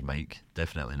cut someone's mic.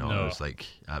 Definitely not. No. It was like,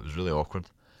 it was really awkward.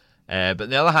 But on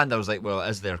the other hand, I was like, well, it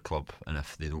is their club, and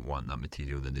if they don't want that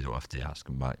material, then they don't have to ask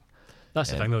them back.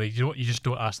 That's the thing, though. You just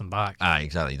don't ask them back.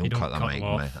 Exactly. You don't cut the mic.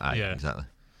 Yeah. Exactly.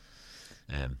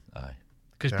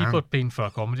 Because people are paying for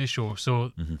a comedy show,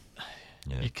 so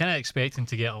Yeah. you're kind of expecting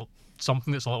to get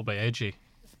something that's a little bit edgy.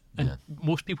 And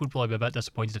most people would probably be a bit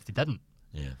disappointed if they didn't.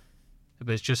 Yeah. But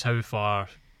it's just how far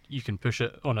you can push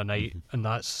it on a night, and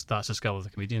that's the skill of the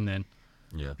comedian then.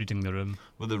 Yeah. Reading the room.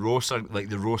 Well, the roaster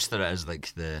it is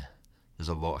like there's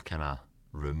a lot of kind of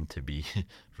room to be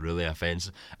really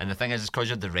offensive. And the thing is, it's because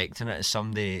you're directing it at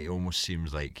somebody, it almost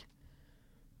seems like,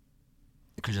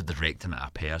 because you're directing it at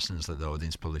a person, it's like the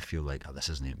audience probably feel like, oh, this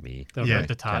isn't me. They're a bit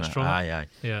detached from it. Aye.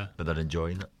 Yeah. But they're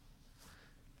enjoying it.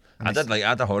 I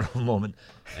had a horrible moment,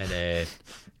 and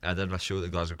I did my show at the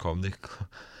Glasgow Comedy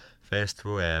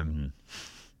Festival, and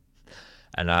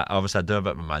I do a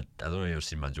bit with I don't know if you've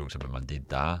seen my jokes about my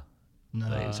dad. No.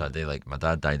 Like, so I do like, my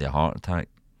dad died of a heart attack,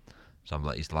 so I'm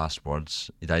like, his last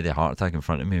words, he died of a heart attack in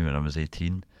front of me when I was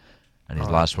 18, and his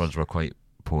last words were quite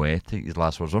poetic. His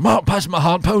last words were, "Mark, pass my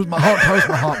heart, pose my heart, pose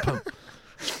my heart, pose."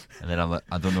 And then I'm like,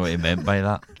 I don't know what he meant by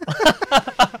that.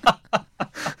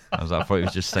 I thought he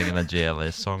was just singing a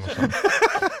JLS song or something.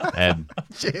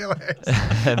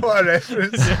 JLS. What a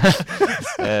reference.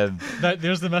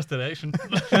 There's the misdirection.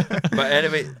 But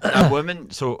anyway, a woman,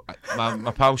 so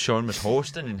my pal Sean was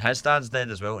hosting, and his dad's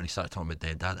dead as well, and he started talking about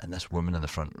dead dad, and this woman in the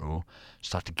front row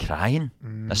started crying.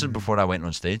 This is before I went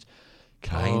on stage.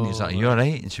 Crying. He's like, "Are you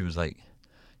alright?" And she was like,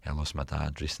 "Yeah, I lost my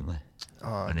dad recently."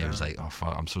 And he was like, "Oh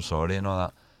fuck, I'm so sorry," and all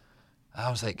that. And I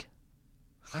was like,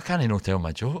 I can't even tell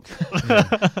my joke.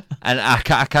 And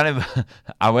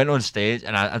I went on stage,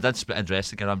 and I did spit a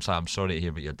dress again. I'm sorry to hear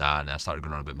about your dad, and I started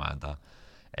going on about my dad.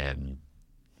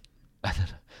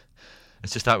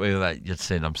 It's just that way that you're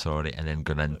saying I'm sorry, and then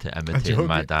going into imitating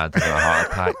my dad with a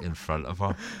heart attack in front of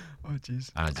her. Oh jeez.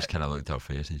 And I just kind of looked at her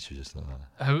face, and she was just like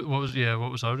that. What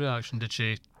was her reaction? Did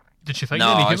she find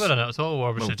No, any humour in it at all,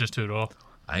 or was it just too raw?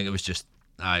 I think it was just,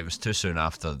 it was too soon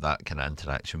after that kind of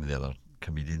interaction with the other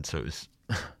comedian, so it was.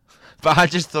 But I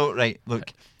just thought, right,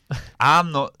 look,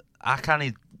 I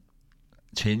can't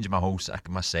change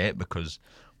my set because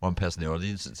one person in the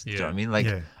audience. Do you know what I mean? Like,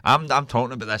 I'm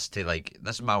talking about this to, like,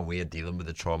 this is my way of dealing with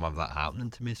the trauma of that happening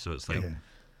to me. So it's like,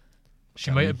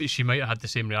 she might have had the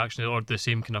same reaction or the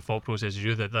same kind of thought process as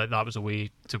you, that was a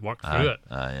way to work through it.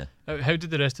 Yeah. How did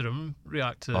the rest of the room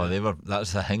react to? Oh,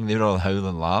 that's the thing. They were all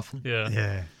howling, laughing.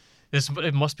 Yeah.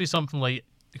 It must be something like,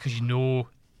 because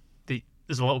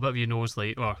there's a little bit of you knows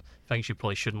like, or thinks you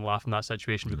probably shouldn't laugh in that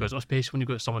situation, because especially when you've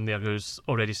got someone there who's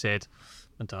already said,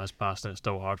 "My dad's passed and it's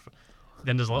still hard."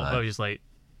 Then there's a little bit of you's like,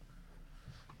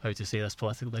 how to say this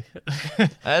politically.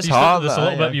 It's hard. There's a little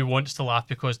aye, bit aye. of you wants to laugh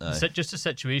because Aye. just a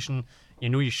situation you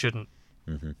know you shouldn't,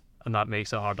 Mm-hmm. and that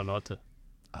makes it harder not to.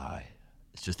 Aye.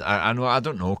 It's just, I know, I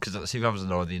don't know, because see if I was in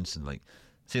the audience and like,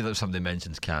 say that somebody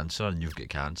mentions cancer and you've got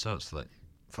cancer, it's like,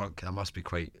 fuck, that must be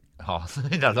quite hard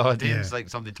in an audience, Yeah. like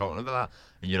somebody talking about that,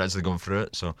 and you're actually going through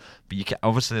it. So, but you can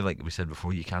obviously, like we said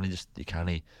before, you can't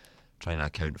try and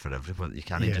account for everybody. You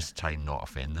can't Yeah. just try and not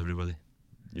offend everybody.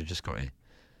 You just got to,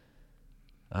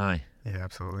 aye. Yeah,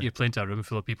 absolutely. You're playing to a room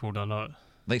full of people that are not.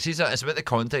 Like, see, it's about the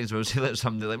context. Where see, like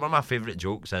somebody, like one of my favourite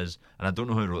jokes is, and I don't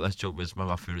know who wrote this joke, but it's one of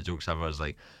my favourite jokes ever. Is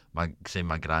like, my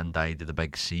gran died of the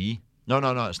big C. No,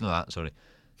 it's not that. Sorry, it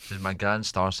says my grand's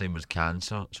star sign was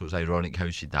Cancer, so it's ironic how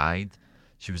she died.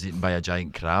 She was eaten by a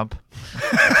giant crab.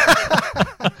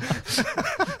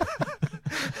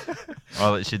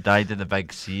 Or like she died in the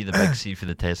big C for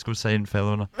the Tesco sign fell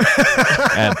on her.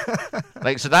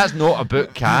 Like, so that's not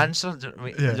about cancer. Do you know what I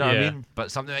mean? Yeah. Do you know what I Yeah. mean? But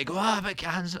something like, about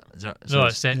cancer. So No,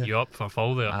 it's setting you up for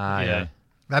fall there. Aye, yeah. aye.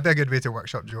 That'd be a good way to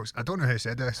workshop jokes. I don't know who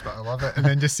said this, but I love it. And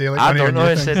then just say like, I one of don't your know new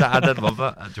who things. said that. I did love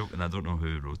it. A joke, and I don't know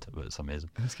who wrote it, but it's amazing.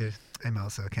 That's good. I'm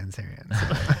also a Cancerian.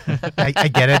 So I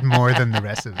get it more than the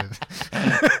rest of it.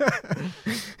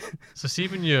 So see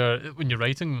when you're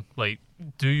writing, like,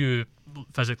 do you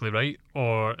physically write,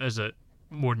 or is it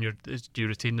more than do you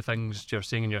retain the things you're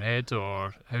saying in your head,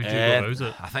 or how do you go about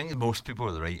it? I think most people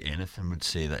that write anything would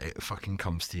say that it fucking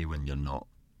comes to you when you're not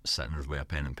sitting with a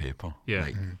pen and paper. Yeah.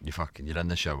 Like, you're in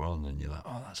the shower and then you're like,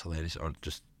 oh, that's hilarious, or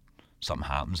just something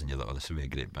happens and you're like, oh, this would be a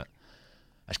great bit.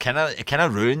 It kind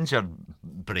of ruins your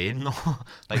brain though.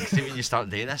 Like, see when you start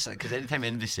doing this, because anytime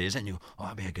anybody says it and you go, oh,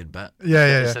 that'd be a good bit.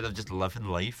 Yeah. Instead of just living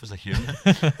life as a human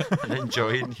and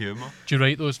enjoying humour. Do you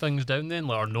write those things down then,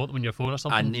 like, or note them on your phone or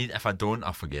something? If I don't,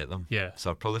 I forget them. Yeah.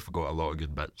 So I've probably forgot a lot of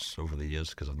good bits over the years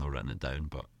because I've not written it down.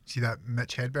 But See that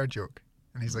Mitch Hedberg joke?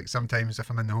 And he's like, sometimes if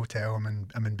I'm in the hotel, I'm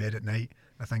in bed at night,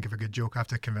 I think of a good joke, I have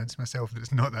to convince myself that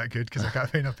it's not that good because I can't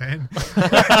find a pen.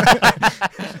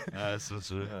 that's so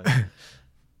true.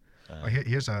 Well,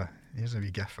 here's a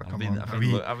wee gift for I've come been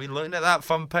on. I've been looking at that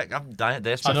fun pick. I'm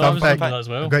desperate. I know, for I a was fun looking pick. at that as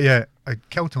well. I've got, yeah,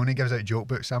 Kill Tony gives out joke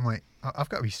books. So I'm like, I've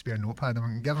got a wee spare notepad. I'm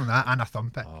going to give him that and a thumb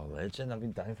pick. Oh, legend! I've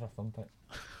been dying for a fun pick.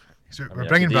 So I we're mean,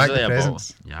 bringing I could back easily the have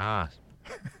presents. bought- Yeah.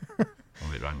 Oh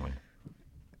wait, wrong way.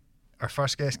 Our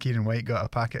first guest, Kieran White, got a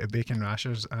packet of bacon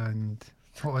rashers and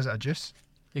what was it, a juice?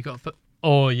 You got a bit.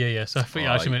 Oh yeah. So I thought you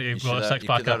actually meant you should got a have- 6 you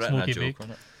pack could have of written a smoky joke bacon.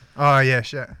 on it. Oh yeah,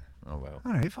 shit. Oh well.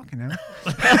 All right, fucking hell.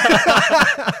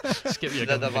 Just give you a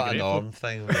Did good have that grapefruit. norm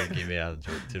thing where you gave me a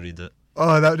joke to read it.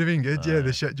 Oh, that would have been good. Yeah,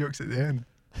 the shit jokes at the end.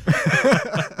 Do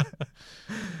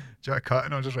you want a cut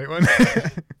and I'll just write one?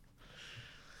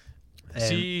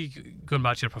 See, going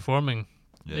back to your performing,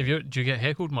 Yeah. do you get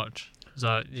heckled much?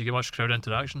 Do you get much crowd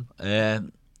interaction?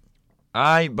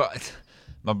 Aye, but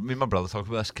me and my brother talk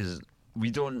about this because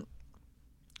we don't.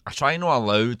 I try not to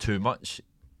allow too much.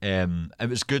 It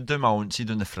was good doing my own, see,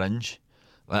 doing the Fringe.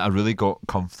 Like, I really got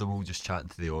comfortable just chatting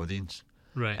to the audience,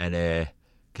 Right. and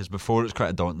because before it was quite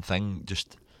a daunting thing.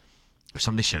 Just if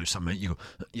somebody shouts something, you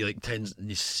like tense and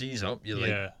you seize up. You're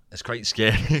Yeah. like, it's quite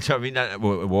scary. So I mean, it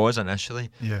was initially.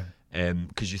 Yeah.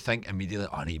 Because you think immediately,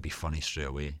 oh, I need to be funny straight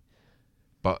away,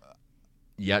 but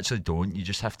you actually don't. You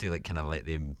just have to like kind of let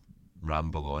them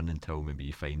ramble on until maybe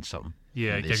you find something.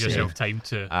 Yeah, that they give say. yourself time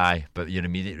to. Aye, but your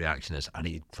immediate reaction is, I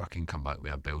need to fucking come back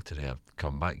with a belter here.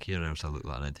 Come back here, or else I look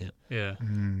like an idiot. Yeah.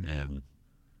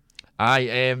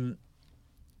 I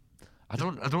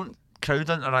don't. Crowd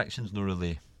interaction's not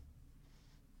really.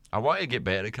 I want to get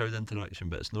better at crowd interaction,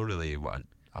 but it's not really what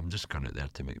I'm just going out there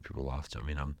to make people laugh. Do you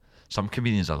know what I mean? Some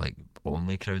comedians are like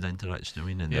only crowd interaction. Do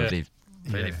you know what I mean? And Yeah.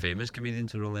 very Yeah. famous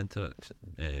comedians are all into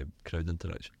crowd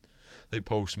interaction. Like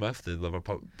Paul Smith, the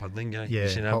Liverpool pudding guy. You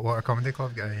seen Yeah, him? Hot Water Comedy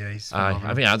Club guy. Yeah, he's Aye, phenomenal.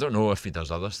 I mean, I don't know if he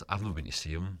does others. I've not been to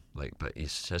see him, like, but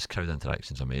his crowd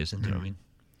interaction's amazing. Do you know what I mean?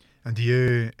 And do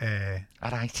you?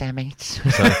 Alright, mates.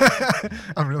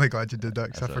 I'm really glad you did that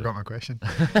because I That's forgot my question.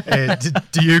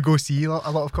 Do you go see a lot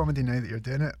of comedy now that you're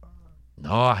doing it?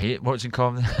 No, I hate watching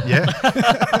comedy. Yeah.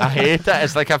 I hate it.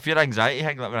 It's like a pure anxiety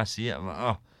thing. Like when I see it, I'm like,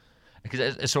 oh,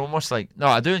 because it's almost like no.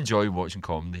 I do enjoy watching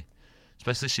comedy,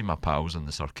 especially seeing my pals on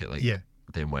the circuit like Yeah.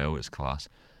 doing well. It's class,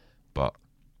 but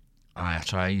I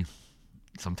try.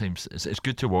 Sometimes it's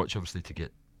good to watch, obviously, to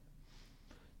get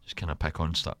just kind of pick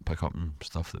up on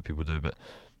stuff that people do. But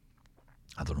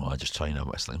I don't know. I just try and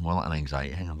it's like more like an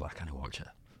anxiety thing. I'm like, I can't watch it.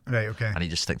 Right. Okay. I need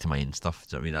to stick to my own stuff.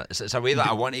 Do you know what I mean? It's a way that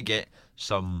I want to get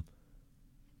some.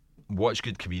 Watch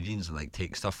good comedians and like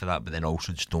take stuff for that, but then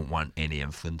also just don't want any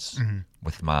influence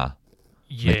with my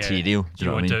material. Do you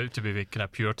know what I mean? Want it to be kind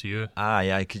of pure to you.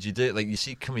 Aye, could you do it? Like, you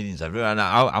see comedians everywhere, and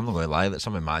I'm not going to lie, like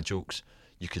some of my jokes,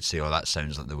 you could say, oh, that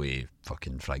sounds like the way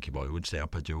fucking Frankie Boy would set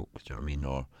up a joke. Do you know what I mean?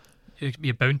 Or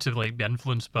You're bound to like be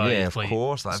influenced by of like,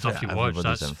 course, stuff you watch.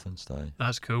 Everybody's influenced.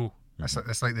 That's cool.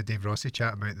 It's like the Dave Rossi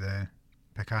chat about the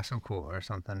Picasso quote or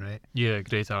something, right? Yeah,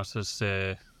 great artists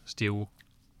steal.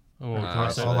 Oh, of Ah,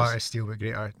 course so it All is. artists steal, but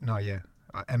great art. No, yeah.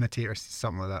 Imitators,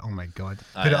 something like that. Oh my god.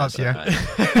 Aye, Put it up that's here.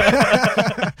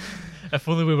 If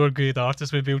only we were great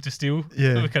artists, we'd be able to steal.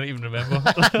 Yeah. We can't even remember.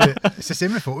 Yeah, it's the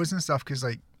same with photos and stuff, because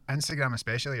like Instagram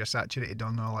especially, you're saturated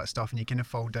on all that stuff, and you kind of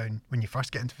fall down when you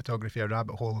first get into photography a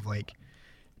rabbit hole of like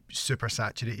super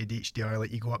saturated HDR.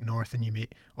 Like you go up north and you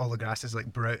meet all the grass is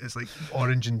like bright, it's like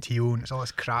orange and teal, and it's all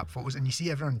this crap photos, and you see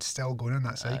everyone still going on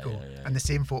that cycle. yeah. And the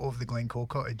same photo of the Glencoe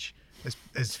cottage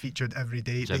is featured every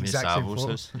day. The Jimmy exact same Savile's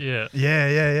photo. house. Yeah.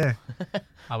 Yeah.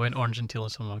 I went orange and teal in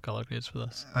some of my colour grades for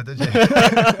this. I did.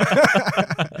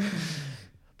 Yeah.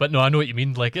 But no, I know what you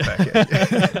mean. Like,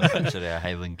 Actually, a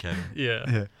Highland cow.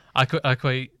 yeah. I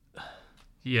quite.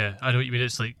 Yeah, I know what you mean.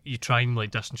 It's like you try and like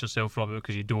distance yourself from it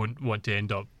because you don't want to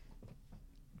end up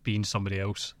being somebody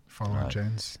else. Following Right.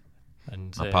 trends.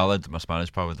 And My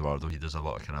Spanish pal Eduardo, he does a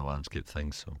lot of kind of landscape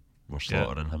things, so we're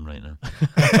slaughtering him right now.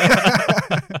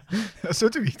 So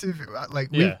do we too. Like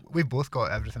Yeah. we've both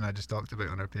got everything I just talked about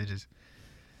on our pages.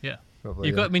 yeah, Probably,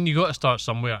 you got. I mean, you got to start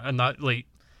somewhere, and that like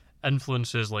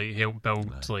influences like help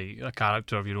build like a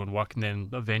character of your own work, and then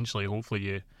eventually,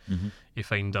 hopefully, you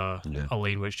find a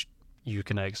lane which you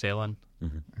can excel in.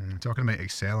 Talking about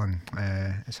excelling,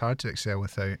 it's hard to excel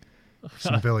without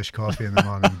some bullish coffee in the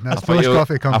morning. That's Bullish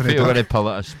Coffee I Company. thought you were Doc. going to pull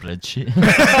out a spreadsheet.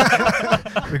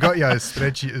 We got you a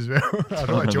spreadsheet as well. I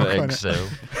wrote a joke on Excel.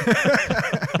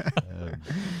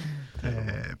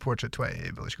 it. Portrait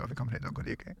 20,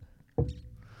 bullishcoffeecompany.co.uk.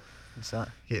 What's that?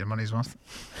 Get your money's worth.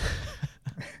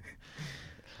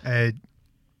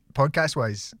 Podcast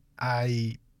wise,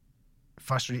 I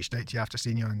first reached out to you after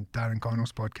seeing you on Darren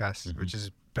Connell's podcast, which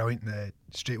is brilliant, the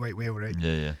Straight White Whale, right?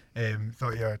 Yeah.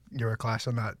 Thought you were class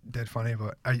on that, dead funny.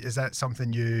 But is that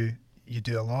something you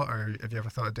do a lot, or have you ever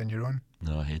thought of doing your own?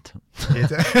 No, I hate it. You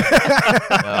do?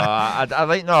 I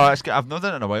like, no, I've not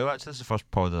done it in a while, actually. This is the first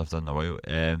pod that I've done in a while.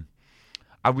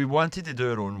 We wanted to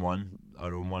do our own one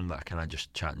that kind of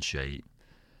just chatting shit.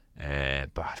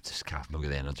 But I just can't, I've not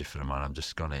got the energy for it, man. I'm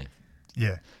just gonna,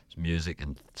 Yeah. it's music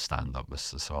and stand up.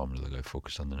 That's all I'm really going to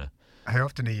focus on now. How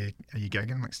often are you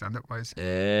gigging, like stand up wise?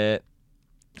 The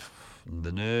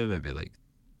new maybe like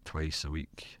twice a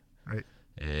week. Right.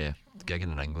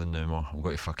 Gigging in England no more. I'm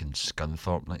going to fucking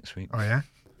Scunthorpe next week. Oh yeah.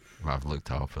 Well, I've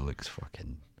looked up. It looks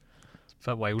fucking. It's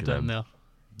a bit wild Grim. down there.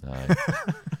 Aye.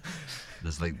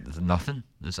 There's nothing.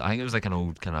 I think it was like an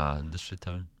old kind of industry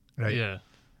town. Right. Yeah.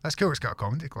 That's cool. It's got a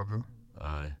comedy club though.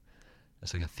 Aye.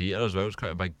 It's like a theatre as well. It's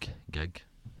quite a big gig.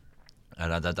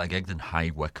 And I gigged in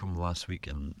High Wycombe last week,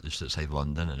 and just outside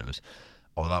London, and it was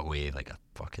all that way, like a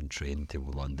fucking train to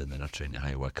London, then a train to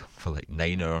High Wycombe for like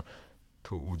 9-hour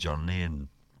total journey, and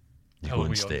you How go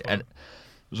long and were you on stay. for? And it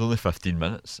was only 15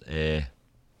 minutes.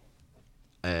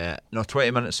 No,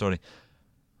 20 minutes, sorry.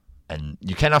 And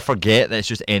you kind of forget that it's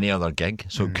just any other gig,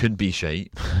 so it could be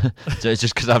shite. So it's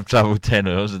just because I've travelled 10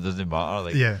 hours, it doesn't matter.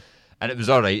 Like, Yeah. and it was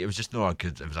alright. It was just not a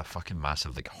good. It was a fucking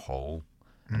massive like hall,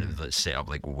 and it was like set up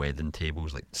like wedding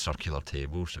tables, like circular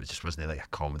tables. So it just wasn't like a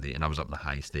comedy. And I was up on the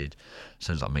high stage.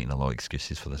 Sounds like I'm making a lot of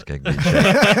excuses for this gig. But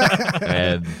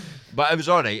it was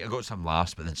alright. I got some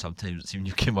laughs, but then sometimes it's when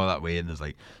you came all that way, and there's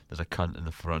a cunt in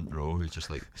the front row who's just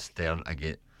like staring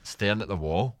at the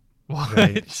wall.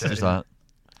 Right. Just that.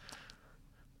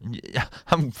 Yeah,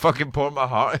 I'm fucking pouring my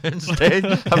heart out instead.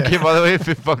 I came all the way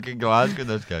from fucking Glasgow.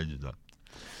 This guy just that.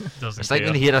 Doesn't It's like care.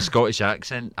 when you hear a Scottish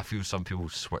accent, I feel some people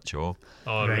switch off.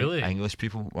 Oh, Right. really? English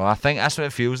people. Well, I think that's what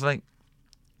it feels like.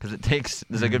 Because it takes.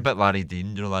 There's a good bit Larry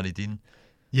Dean. Do you know Larry Dean?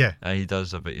 Yeah. He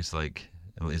does a bit. He's like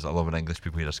loving English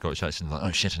people hear a Scottish accent. Like,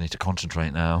 oh shit, I need to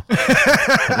concentrate now.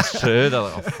 It's true. They're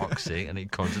like, oh fuck's sake, I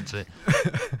need to concentrate.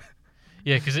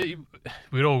 Yeah, because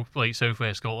we're all like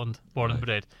Southwest Scotland, born and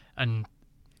bred, and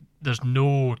there's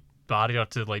no barrier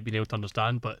to like being able to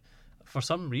understand. But for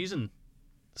some reason,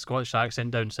 the Scottish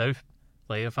accent down south,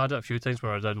 like I've had it a few times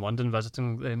where I was in London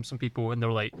visiting some people, and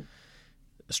they're like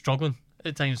struggling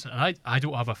at times, and I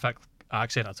don't have a thick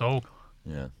accent at all.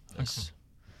 Yeah. It's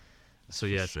So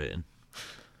yeah, frustrating.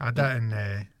 I had that in.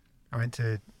 I went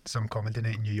to some comedy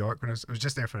night in New York when I was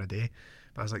just there for a day,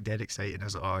 but I was like dead excited. I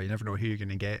was like, oh, you never know who you're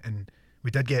gonna get, and we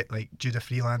did get like Judah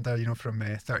Freelander, you know, from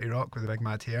 30 Rock with the big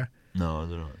mad hair. No, I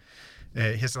don't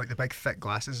know. He has like the big thick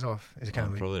glasses off. He's a kind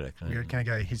of like Probably reckon. weird kind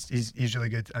of guy. He's really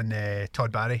good. And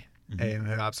Todd Barry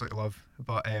who I absolutely love.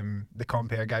 But the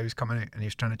compare guy was coming out and he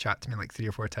was trying to chat to me like 3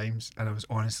 or 4 times, and I was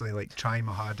honestly like trying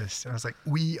my hardest. And I was like,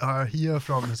 "We are here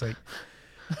from." And I was like,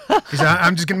 he's like,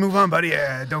 "I'm just gonna move on, buddy.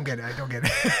 Don't get it. I don't get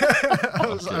it." I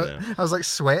was like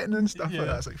sweating and stuff like that.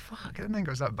 I was like, "Fuck, I didn't think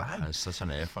it was that bad." It's such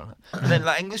an effort. And then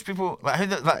like English people, like how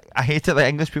like I hate it. Like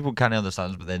English people can't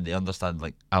understand, but then they understand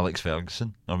like Alex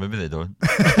Ferguson, or maybe they don't.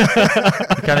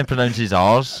 They can't pronounce his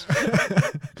R's.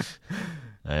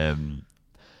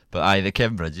 But aye, the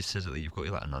Kevin Bridges says that like, you've got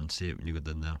to like enunciate when you go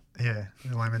down there. Yeah,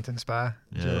 the Leamington Spa.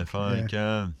 Yeah, thank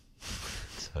you.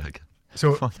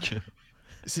 So Fuck you.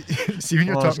 see when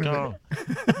you're talking about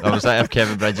I was like, if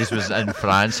Kevin Bridges was in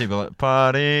France, he'd be like,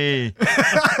 Paris,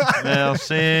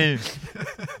 merci.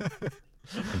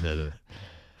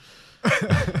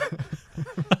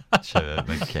 Shout out,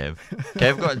 big Kev.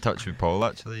 Kev got in touch with Paul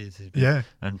actually. Yeah.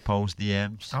 And Paul's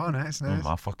DMs. Oh, nice. Oh,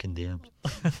 my fucking DMs.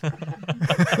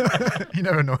 You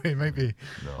never know, he might be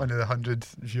No. one of the 100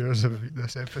 viewers of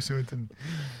this episode and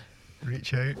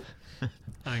reach out.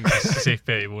 I think it's a safe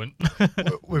bet he won't.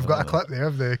 We've got a clip there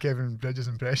of the Kevin Bridges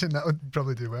impression. That would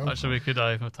probably do well. Actually, we could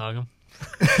tag him.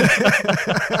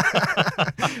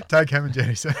 Tag him and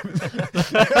Jerry Simon.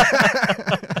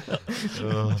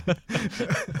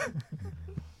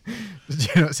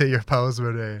 Did you not say your pals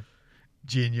were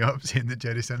geeing you up saying that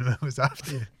Jerry Cinema was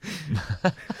after you?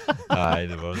 Aye,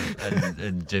 they were.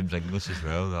 And James English as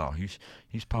well. Oh,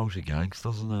 he's pals with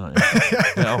gangsters and that.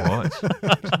 Better watch.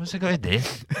 What's he going to do?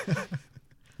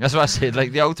 That's what I said.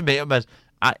 Like, the ultimatum is,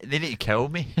 they need to kill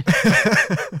me.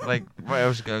 Like, what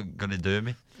else are they going to do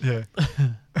me? Yeah.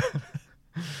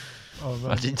 Oh, man.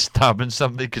 Imagine stabbing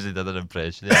somebody because he did an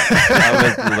impression.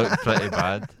 That would look pretty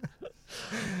bad.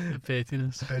 The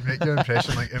pettiness. It'd make your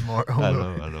impression like immortal. I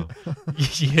though. know.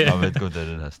 Yeah. I would go down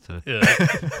in history. Yeah.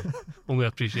 Only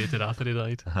appreciated after he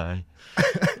died. Aye.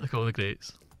 Like all the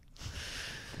greats.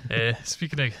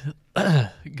 Speaking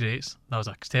of greats, that was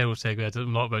a terrible segue.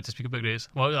 I'm not about to speak about greats.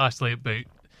 Well, actually, about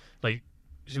like,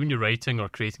 see when you're writing or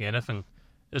creating anything,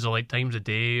 is there like times of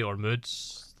day or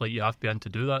moods like you have to be in to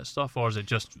do that stuff, or is it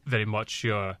just very much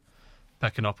you're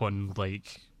picking up on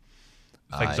like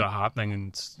things that are happening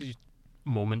and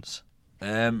moments?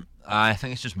 I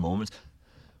think it's just moments.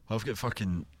 I've got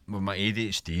fucking with my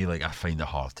ADHD. Like, I find it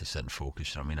hard to sit and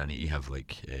focus. I mean, I need to have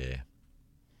like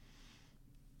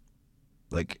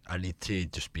I need to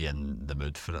just be in the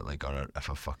mood for it. Like, or if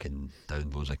I fucking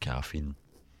down loads of caffeine,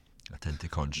 I tend to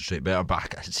concentrate better. But I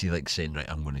can see like saying,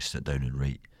 right, I'm going to sit down and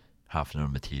write half an hour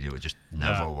material. It just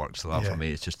never works like that for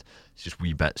me. It's just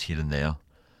wee bits here and there.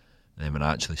 And then when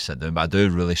I actually sit down, but I do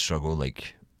really struggle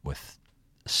like with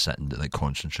sitting, like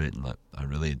concentrating. Like,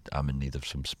 I'm in need of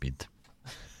some speed.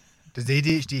 Does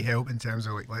ADHD help in terms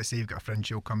of like, let's say you've got a fringe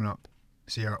show coming up,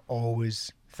 so you're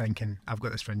always thinking, I've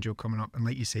got this fringe show coming up, and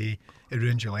like you say, it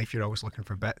ruins your life. You're always looking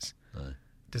for bits. Aye.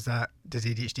 Does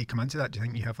ADHD come into that? Do you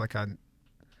think you have like I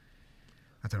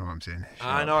don't know what I'm saying.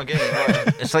 I know, I get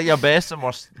it. It's like your best and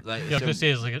worst. Like, Yeah, I was going to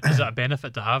say, is it a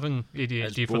benefit to having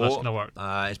ADHD for this kind of work?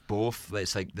 It's both.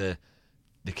 It's like the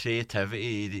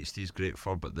creativity ADHD is great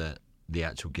for, but the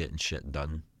actual getting shit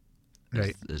done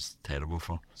is terrible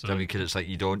for. So, Do you know what I mean? Because it's like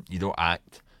you don't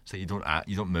act. It's like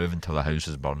you don't move until the house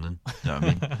is burning. You know what I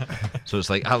mean? So it's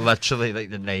like I literally,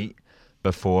 like the night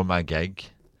before my gig,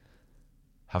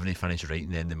 having to finish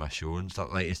writing the end of my show and stuff.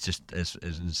 Like, it's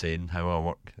insane how I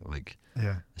work. Like,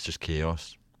 Yeah. it's just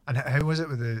chaos. And how was it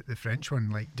with the French one?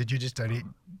 Like, did you just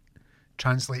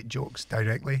translate jokes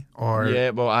directly, or Yeah,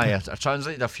 well, I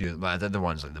translated a few, but I did the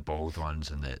ones like the bald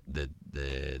ones and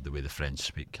the way the French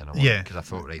speak kind of one. Yeah. Because I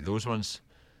thought, right, those ones,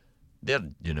 they're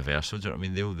universal. Do you know what I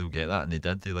mean? They'll get that, and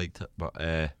they liked it. But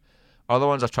other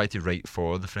ones I tried to write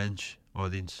for the French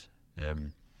audience.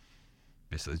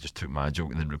 Basically just took my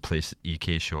joke and then replaced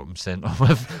EK Shopping Centre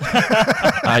with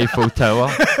Eiffel Tower.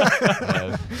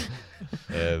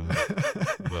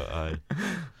 But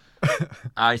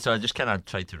so I just kind of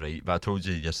tried to write, but I told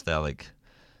you just there, like,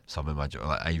 some of my joke,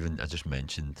 like I just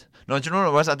mentioned. No, do you know what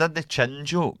it was? I did the chin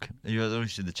joke. You ever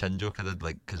see the chin joke I did,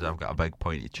 like, because I've got a big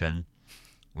pointy chin.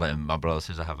 Like, my brother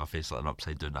says I have a face like an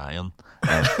upside down iron.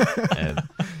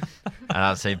 And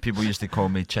I said people used to call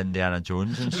me Chindiana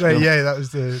Jones and stuff. right? Yeah, that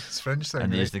was the French thing.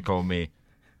 And they right? used to call me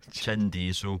Chin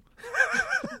Diesel,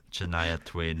 Shania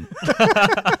Twain,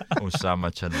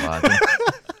 Osama Chin Laden.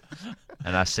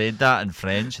 And I said that in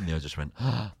French, and they all just went,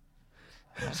 oh.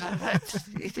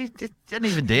 It didn't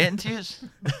even do it to us.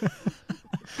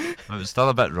 It was still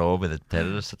a bit raw with the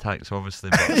terrorist attacks, obviously,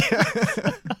 but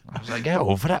I was like, get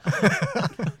over it.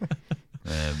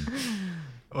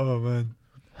 Oh man.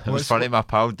 It was funny, my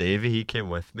pal Davey, he came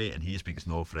with me and he speaks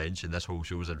no French and this whole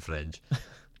show was in French.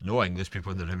 no English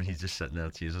people in the room, and he's just sitting there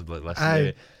teasing, like listening to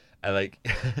it. And like,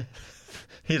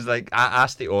 he's like, I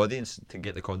asked the audience to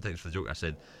get the context for the joke. I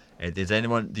said, do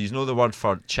you know the word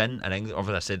for chin in English?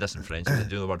 Obviously I said this in French, but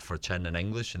do you know the word for chin in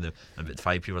English? And about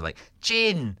 5 people were like,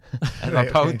 chin! And my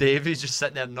pal Davey's just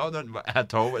sitting there not knowing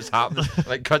at all what's happening.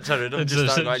 Like, cuts around him,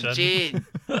 just starting going, chin!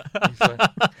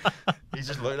 He's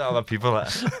just looking at other people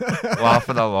like,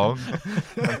 laughing along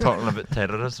and talking about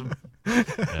terrorism.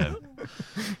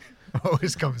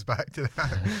 Always comes back to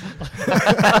that.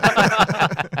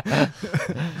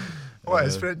 What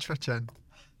is French for chin?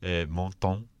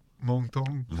 Monton.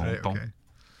 Monton. Right, okay.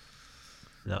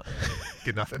 No.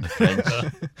 Good nothing. French.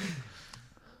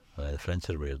 The French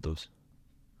are weirdos.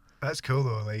 That's cool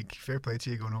though. Like, fair play to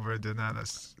you going over and doing that.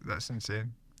 That's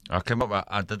insane. I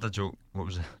did a joke. What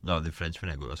was it? No, the French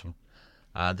when I got this one.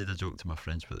 I did a joke to my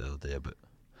French the other day about.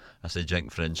 I said,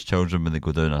 "Drink French children when they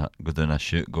go down a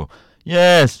chute, go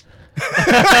yes."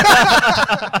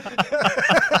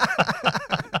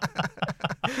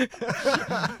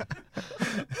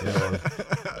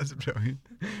 That's brilliant.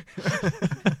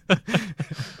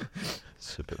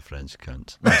 Super French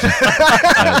cunt.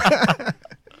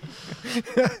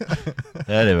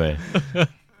 Anyway,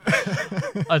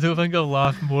 I don't think I'll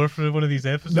laugh more for one of these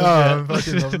episodes. No, yet. I'm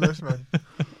fucking loving this, man.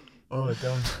 Oh,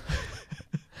 damn.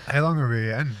 How long are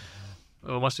we in?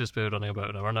 Well, it must just be running about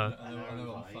an hour now.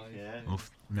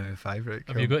 No, 5, right? Have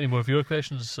Cool. you got any more viewer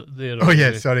questions there? Oh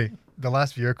yeah, sorry. The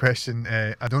last viewer question,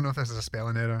 I don't know if this is a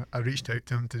spelling error. I reached out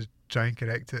to him to try and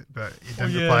correct it, but he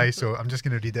didn't reply, so I'm just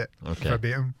going to read it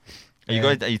verbatim. Are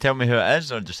you telling me who it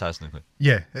is, or just asking a question?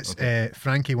 Yeah, it's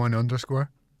Frankie1_.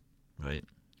 Right.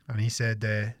 And he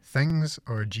said, things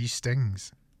or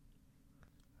G-stings?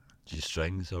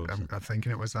 G-strings, or I'm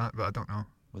thinking it was that, but I don't know.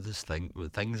 what is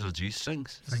things or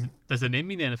G-strings? Does the name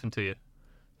mean anything to you?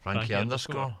 Frankie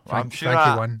underscore. I'm sure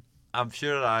that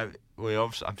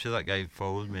guy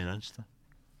followed me on Insta.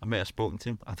 I might have spoken to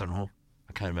him. I don't know.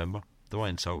 I can't remember. Don't want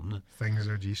to insult him. Things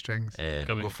or G-strings?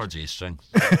 Go for G-strings.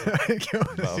 Whatever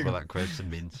Whatever that question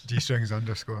means.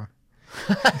 G-strings_.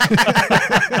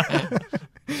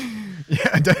 Yeah,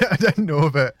 I didn't know,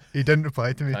 but he didn't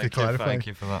reply to me to clarify. Thank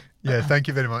you for that. Yeah, thank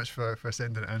you very much for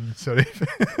sending it in. Sorry if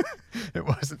it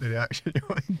wasn't the reaction you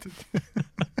wanted.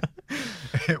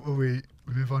 Will we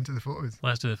move on to the photos?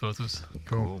 Let's do the photos.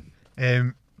 Cool.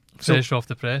 Fresh off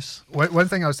the press. One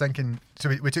thing I was thinking, so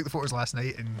we took the photos last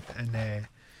night in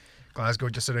Glasgow,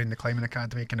 just around the climbing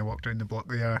academy, kind of walked around the block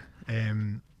there.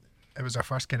 It was our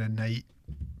first kind of night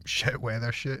shit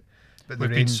weather shoot. But We've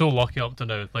been so lucky up to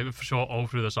now. Like, we've shot all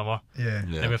through the summer. Yeah.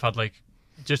 And we've had, like,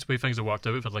 just the way things have worked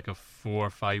out, we've had like a 4 or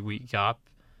 5 week gap.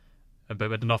 But we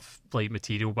had enough like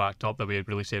material backed up that we had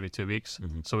released every 2 weeks.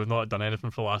 Mm-hmm. So we've not done anything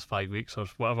for the last 5 weeks or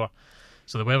whatever.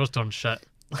 So the weather's turned shit.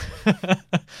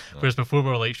 Whereas before we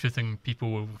were like shooting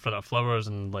people in front of flowers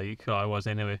and like I was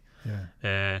anyway.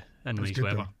 Yeah. In It was nice good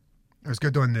weather. though. It was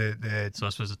good on the So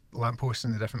this was lampposts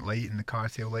and the different light and the car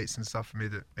tail lights and stuff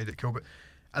made it cool. But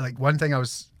like one thing I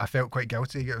felt quite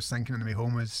guilty. I was thinking on the way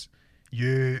home was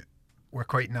you were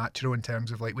quite natural in terms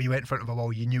of like when you went in front of a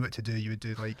wall, you knew what to do. You would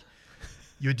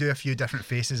do a few different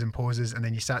faces and poses, and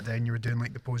then you sat down. You were doing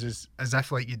like the poses as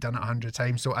if like you'd done it 100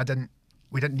 times. So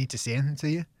we didn't need to say anything to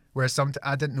you. Whereas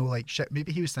I didn't know like shit.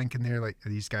 Maybe he was thinking there like, are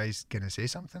these guys gonna say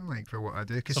something like for what I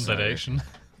do? some direction.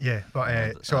 Yeah,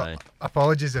 but so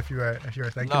apologies if you were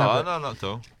thinking. No, not at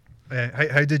all.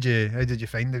 How did you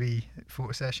find the wee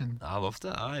photo session? I loved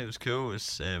it. It was cool. It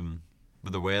was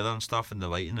with the weather and stuff and the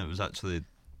lighting. It was actually,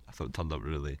 I thought it turned up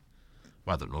really.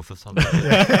 Well, I don't know if it turned up.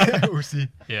 Yeah, we'll see.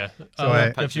 Yeah. So The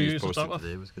if picture you you start posted with.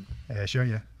 today was good. Sure,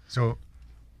 yeah. So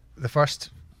the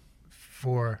first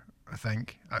 4, I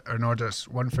think, are in order. It's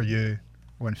one for you,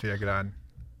 one for your gran.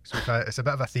 So it's a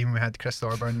bit of a theme. We had Chris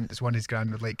Thorburn. It's one his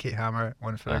gran with like Kate Hammer,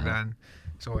 one for her gran.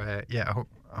 So yeah,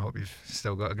 I hope you've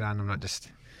still got a gran. I'm not just.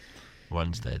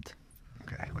 One's dead.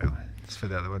 Okay, well, it's for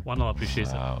the other one. One I'll appreciate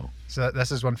it. Wow, So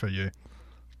this is one for you.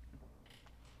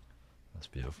 that's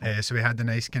beautiful. So we had the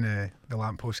nice kind of the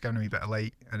lamppost giving a wee bit of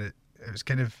light, and it was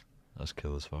kind of. That's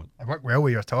cool as fuck. It worked well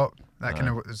with your top. That kind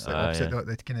of was the opposite. yeah.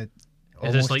 The kind of.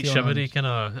 It's just like shimmery kind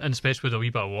of, and especially with a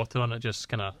wee bit of water on it, just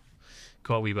kind of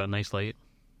got a wee bit of nice light.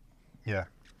 Yeah.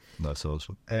 That's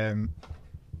awesome.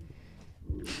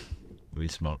 Really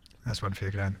smart. That's one for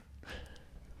your gran.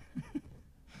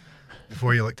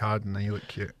 Before you looked hard and now you look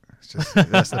cute. It's just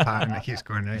that's the pattern that keeps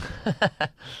going right.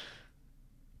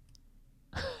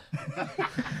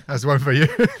 That's one for you.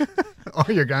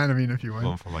 Or your gran, I mean, if you want.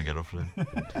 One for my girlfriend. Then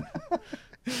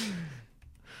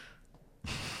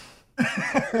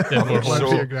more One so-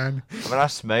 for your gran. When I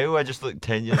smile, I just look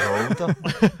 10 years older.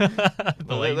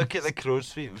 Look at the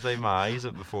crow's feet beside my eyes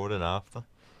at before and after.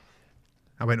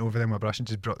 I went over there with my brush and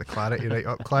just brought the clarity right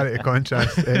up. Clarity,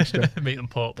 contrast, extra. Make them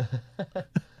pop.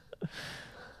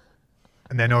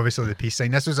 And then obviously the peace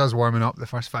sign. This was us warming up. The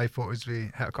first 5 photos,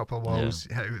 we hit a couple of walls,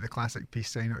 hit out with the classic peace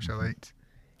sign, which I liked.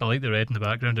 I like the red in the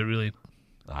background. It really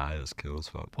Aye, that's cool as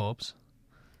fuck. pops.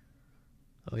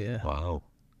 Oh yeah. Wow.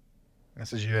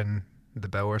 This is you and the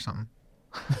bill or something.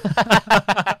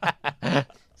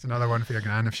 It's another one for your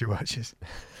gran if she watches.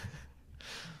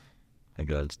 My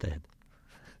girl's dead.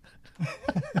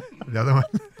 The other one.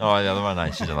 Oh, the other one,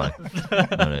 aye, she's alive.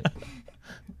 Alright.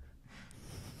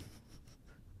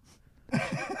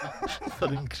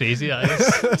 Fucking crazy eyes.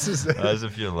 This is the, As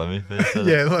if you're Lemmy face.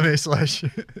 yeah, let me slash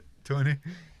Tony.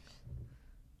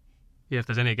 Yeah, if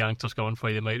there's any gangsters going for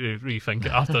you, they might rethink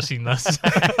it after seeing this.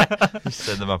 Just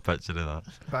send them a picture of that.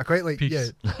 But I quite like,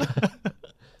 Peace. yeah.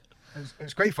 It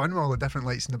was quite fun with all the different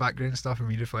lights in the background and stuff and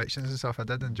wee reflections and stuff. I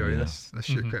did enjoy this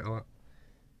shoot quite a lot.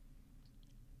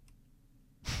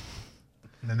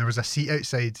 And then there was a seat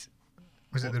outside.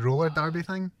 Was it the roller derby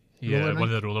thing? Yeah, Roller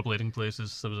one of the rollerblading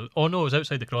places. There was it was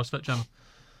outside the CrossFit gym.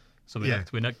 So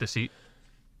we nicked the seat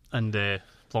and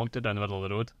plonked it down the middle of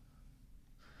the road.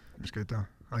 It was good though.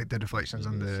 I like the reflections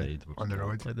on the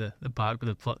road. Like the back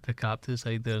with the cap to the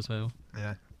side there as well.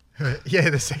 Yeah. Yeah,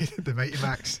 the side of the Mighty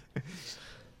Max.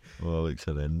 Well, it looks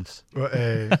horrendous. But,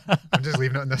 I'm just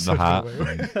leaving it on this The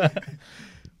side. hat.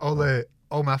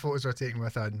 All my photos were taken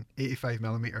with an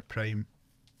 85mm prime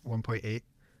 1.8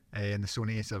 and the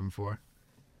Sony A7 IV.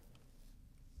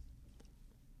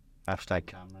 Hashtag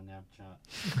Camera nerd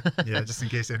chat. Yeah, just in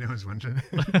case anyone's wondering.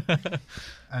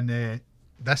 And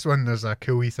this one, there's a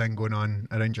cool wee thing going on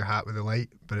around your hat with the light,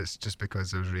 but it's just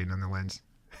because there's rain on the lens.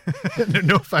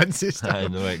 No fancy stuff. Aye,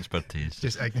 no expertise.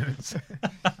 Just ignorance.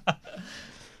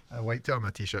 I wiped it on my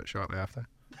t-shirt shortly after.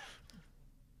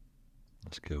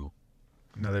 That's cool.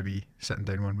 Another wee sitting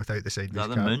down one without the Is sideways that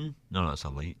the cap. moon? No, that's a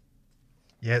light.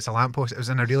 Yeah, it's a lamppost. It was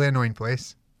in a really annoying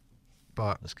place,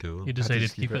 but That's cool. You decided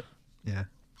just to keep it. yeah.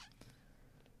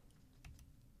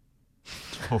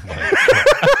 Oh my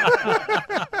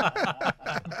God.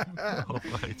 Oh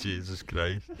my Jesus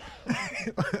Christ.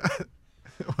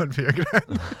 One for your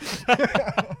gran.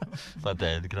 My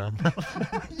dead gran.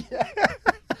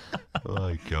 Oh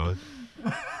my God.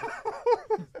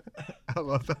 I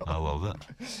love that. I love it.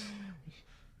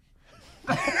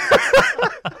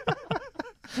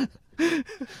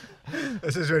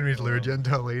 This is when we'd lured you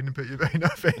into a lane and put you behind a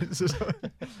fence or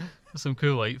something. Some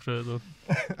cool light for it though.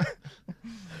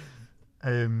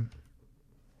 I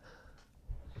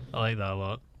like that a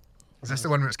lot. Is this the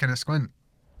one where it's kind of squint?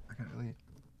 I can't really.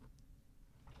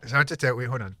 It's hard to tell. Wait,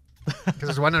 hold on. Because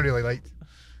there's one I really liked.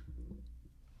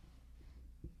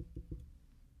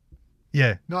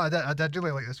 Yeah, no, I did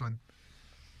really like this one.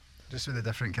 Just with the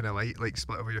different kind of light, like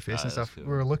split over your face and that's stuff. cool. We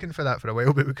were looking for that for a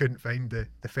while, but we couldn't find the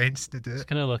fence to do It's it.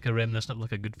 kind of like a reminiscent of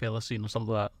like a Goodfellas scene or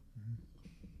something like that.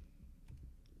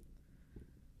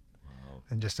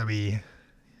 And just a wee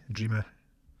dreamer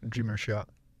shot.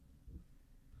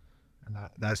 And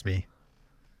that's me.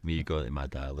 Me go to my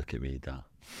dad, look at me, dad.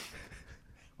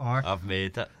 Or I've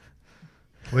made it.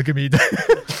 look at me.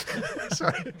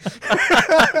 Sorry.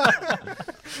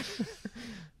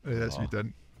 Right, that's me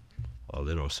done. Oh,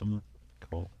 they're awesome.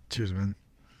 Cool. Cheers, man.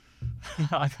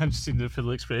 I hadn't seen the full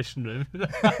expression room.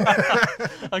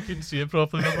 I couldn't see it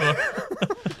properly before.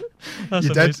 That's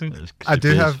You did? amazing. It's I do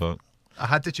creepy as have- fuck. I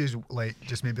had to choose like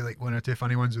just maybe like one or two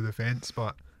funny ones with the fence,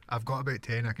 but I've got about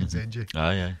 10 I can send you.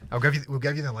 Aye, aye. We'll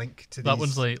give you the link to That these.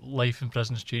 one's like life in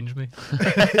prison's changed me.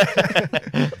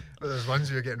 But there's ones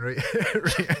where you're getting right,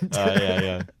 right into.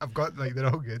 Aye, aye. I've got like they're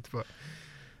all good, but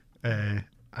I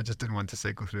just didn't want to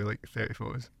cycle through like 30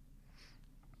 photos.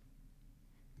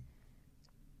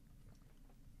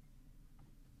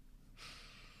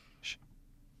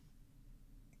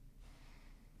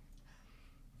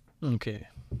 Okay.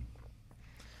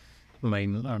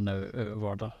 Mine are now out of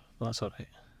order. But that's alright.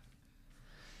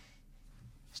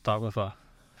 Start with a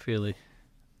fairly.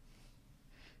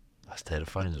 That's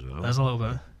terrifying as well. There's a little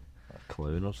bit. A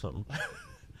clown or something.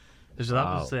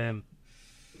 That was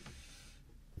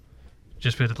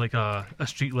just with like a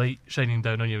street light shining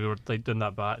down on you. We were like doing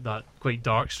that quite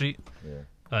dark street, Yeah.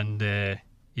 and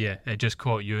it just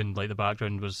caught you, and like the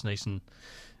background was nice and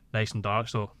dark.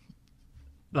 So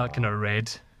that kind of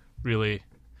red really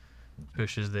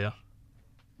pushes there.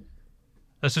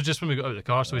 This is just when we got out of the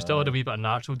car, so we still had a wee bit of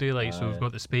natural daylight. So we've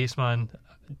got the spaceman.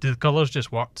 The colours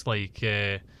just worked. Like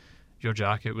your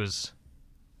jacket was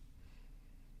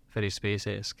very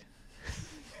space-esque.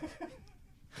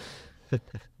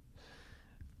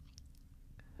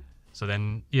 So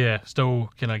then, yeah, still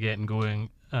kind of getting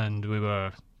going, and we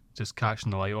were just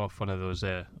catching the light off one of those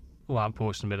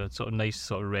lampposts and made a sort of nice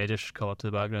sort of reddish colour to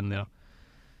the background there.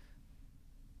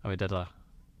 And we did a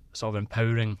sort of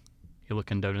empowering, you're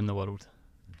looking down in the world.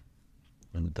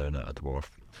 And down at a dwarf.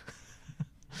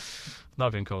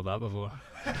 Not been called that before.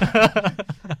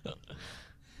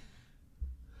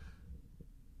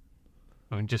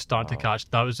 I mean, just starting to catch.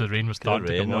 That was the rain was starting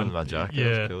to come on. My jacket. Yeah.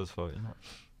 That's cool as fuck, isn't it?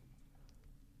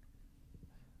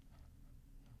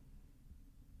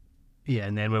 Yeah,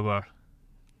 and then we were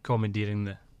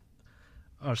commandeering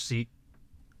our seat.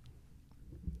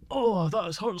 Oh, that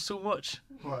has hurt so much.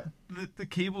 What? The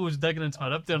cable was digging into my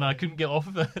rib there, and I couldn't get off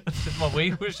of it. My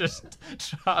weight was just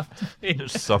trapped.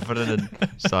 Just suffering in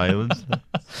silence.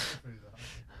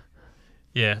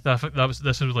 Yeah,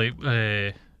 this was like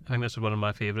I think this was one of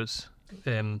my favourites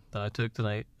that I took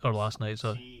tonight or last night.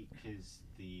 So because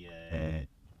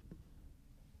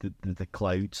the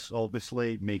clouds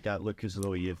obviously make that look as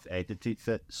though you've edited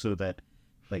it so that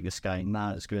like the sky and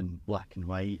that is going black and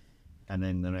white, and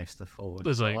then the rest of the forward.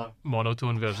 there's like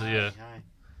monotone version. Yeah, Aye.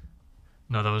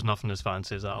 no, there was nothing as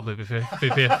fancy as that. I'll be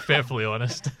fairly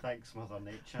honest. Thanks, Mother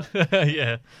Nature.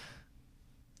 Yeah.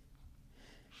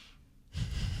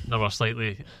 Another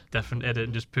slightly different edit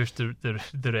and just pushed the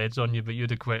reds on you, but you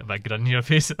had quite a big grin on your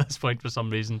face at this point for some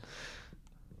reason.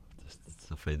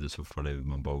 I find it so funny with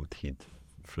my bald head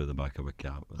through the back of a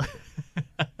cap.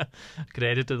 Could have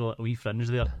edited a little wee fringe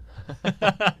there.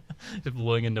 Just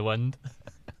blowing in the wind.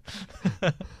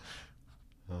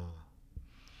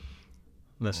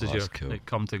 This is Well, your that's cool. like,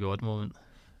 come to God moment.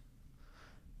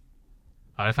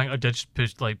 I think I did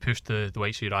push the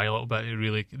whites of your eye a little bit. It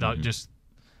really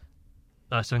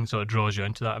that thing sort of draws you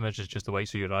into that image. Is just the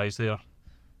whites of your eyes there.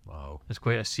 Wow. It's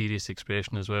quite a serious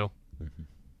expression as well. Mhm.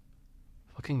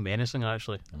 Fucking menacing,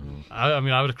 actually. Mm. I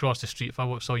mean, I would have crossed the street if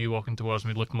I saw you walking towards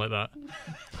me looking like that.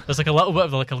 There's like a little bit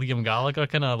of like a Liam Gallagher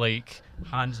kind of like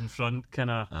hands in front, kind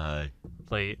of Aye.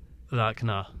 like that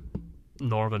kind of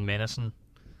northern menacing.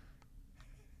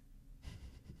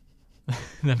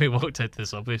 Then we walked out to the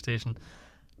subway station.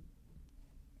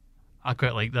 I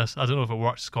quite like this. I don't know if it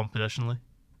works compositionally,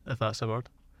 if that's a word,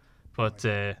 but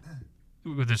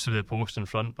with the post in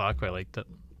front, but I quite liked it.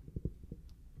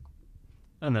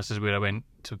 And this is where I went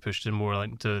to push it more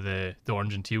like to the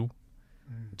orange and teal,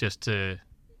 just to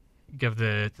give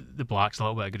the blacks a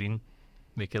little bit of green,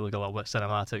 make it look a little bit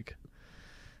cinematic.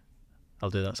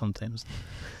 I'll do that sometimes.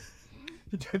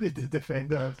 The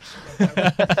defender.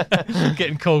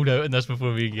 Getting called out in this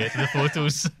before we get to the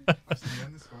photos.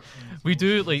 we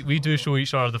do show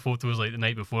each other the photos like the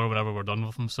night before whenever we're done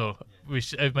with them, so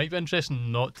it might be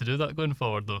interesting not to do that going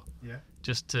forward though. Yeah.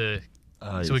 Just to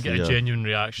Aye, so we get a genuine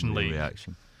reaction, real like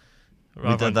reaction. We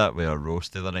rather did than- that with our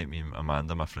roast the other night. Me and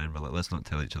Amanda, my friend, were like, let's not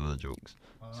tell each other the jokes.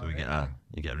 So you get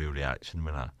a real reaction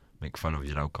when I make fun of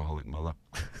your alcoholic mother.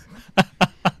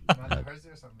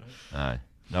 Aye.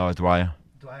 No, Dwyer.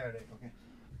 Okay.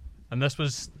 And this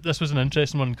was an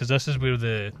interesting one because this is where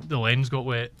the lens got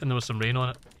wet and there was some rain on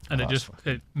it, and Oh,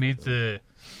 it made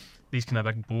these kind of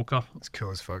big bokeh It's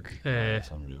cool as fuck. That's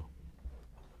unreal.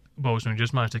 balls, and we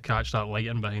just managed to catch that light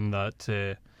in behind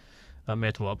that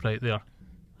metal upright there,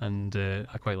 and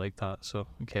I quite liked that, so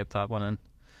we kept that one in.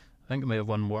 I think it might have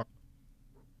one more.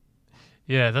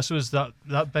 Yeah, this was that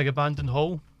big abandoned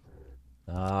hall.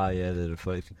 Ah, yeah, the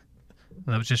reflection.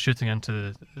 And I was just shooting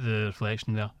into the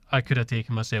reflection there. I could have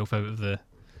taken myself out of the.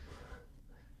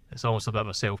 It's almost a bit of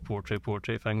a self-portrait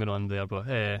thing going on there, but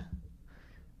I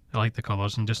like the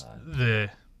colours and just the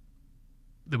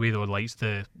way the lights,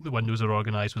 the windows are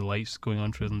organised with lights going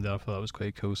on through them there. I thought that was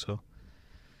quite cool. So,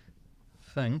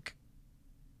 I think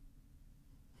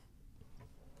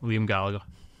Liam Gallagher.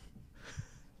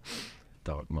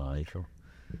 Dark Michael.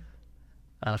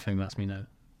 And I think that's me now.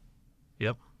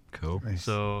 Yep. Cool. Nice.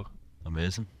 So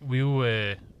Amazing.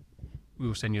 we'll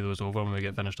send you those over when we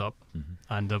get finished up,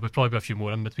 and there'll probably be a few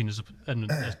more in between us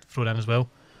and thrown in as well.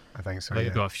 I think so. Like Yeah.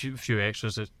 we've got a few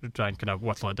extras to try and kind of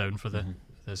whittle it down for the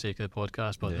sake of the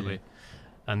podcast, but Yeah, the way,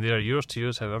 and they're yours to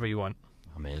use however you want.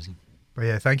 Amazing. But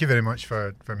yeah, thank you very much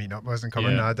for meeting up with us and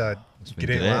coming. Yeah. I had a It's been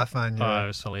great great. laugh, and It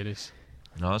was hilarious.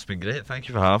 No, it's been great. Thank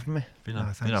you for having me. Been Oh,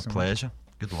 a thanks so much. pleasure.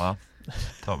 Good laugh.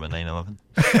 Talk about 9/11.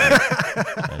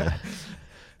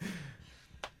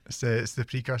 it's the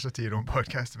precursor to your own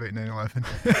podcast about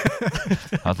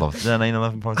 9/11. I'd love to do a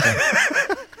 9/11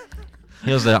 podcast.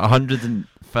 Here's the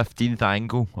 115th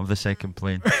angle of the second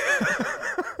plane.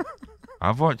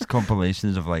 I've watched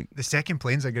compilations of like The second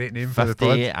plane's a great name for the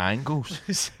pod. 58 angles.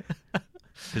 Because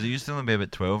it used to only be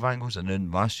about 12 angles, and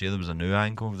then last year there was a new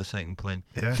angle of the second plane.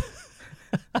 Yeah.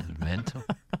 It's mental.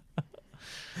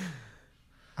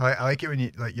 I like it when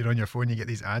you're on your phone, you get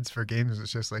these ads for games.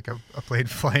 It's just like a plane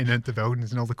flying into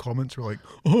buildings, and all the comments were like,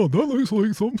 "Oh, that looks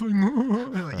like something."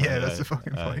 Like, yeah, that's the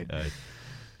fucking point.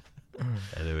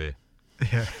 Anyway,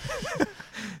 Yeah.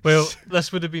 Well,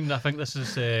 this would have been. I think this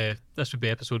would be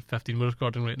episode 15 we're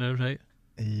recording right now, right?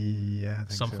 Yeah, I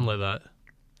think Something so. like that.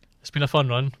 It's been a fun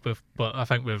run, but I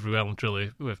think we've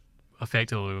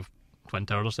effectively twin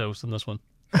towered ourselves in this one.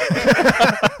 On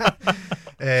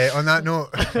that note,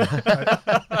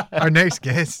 our next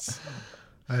guests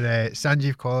are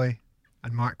Sanjeev Colley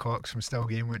and Mark Cox from Still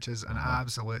Game, which is an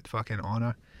absolute fucking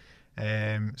honour.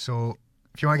 So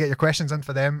if you want to get your questions in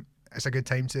for them, it's a good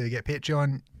time to get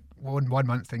Patreon. 1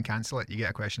 month and cancel it. You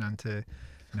get a question into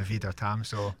Naveed or Tam.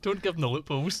 So Don't give them the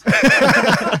loopholes.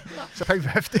 it's about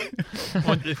 50.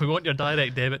 If we want your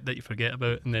direct debit that you forget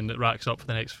about, and then it racks up for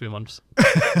the next few months.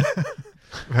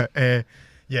 But,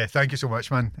 yeah, thank you so much,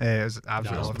 man. It was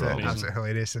absolutely loved it. amazing. Absolutely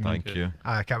hilarious. And thank you.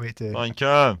 I can't wait to Thank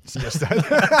you. see your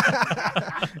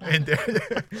stuff. And,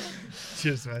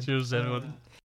 cheers, man. Cheers, everyone.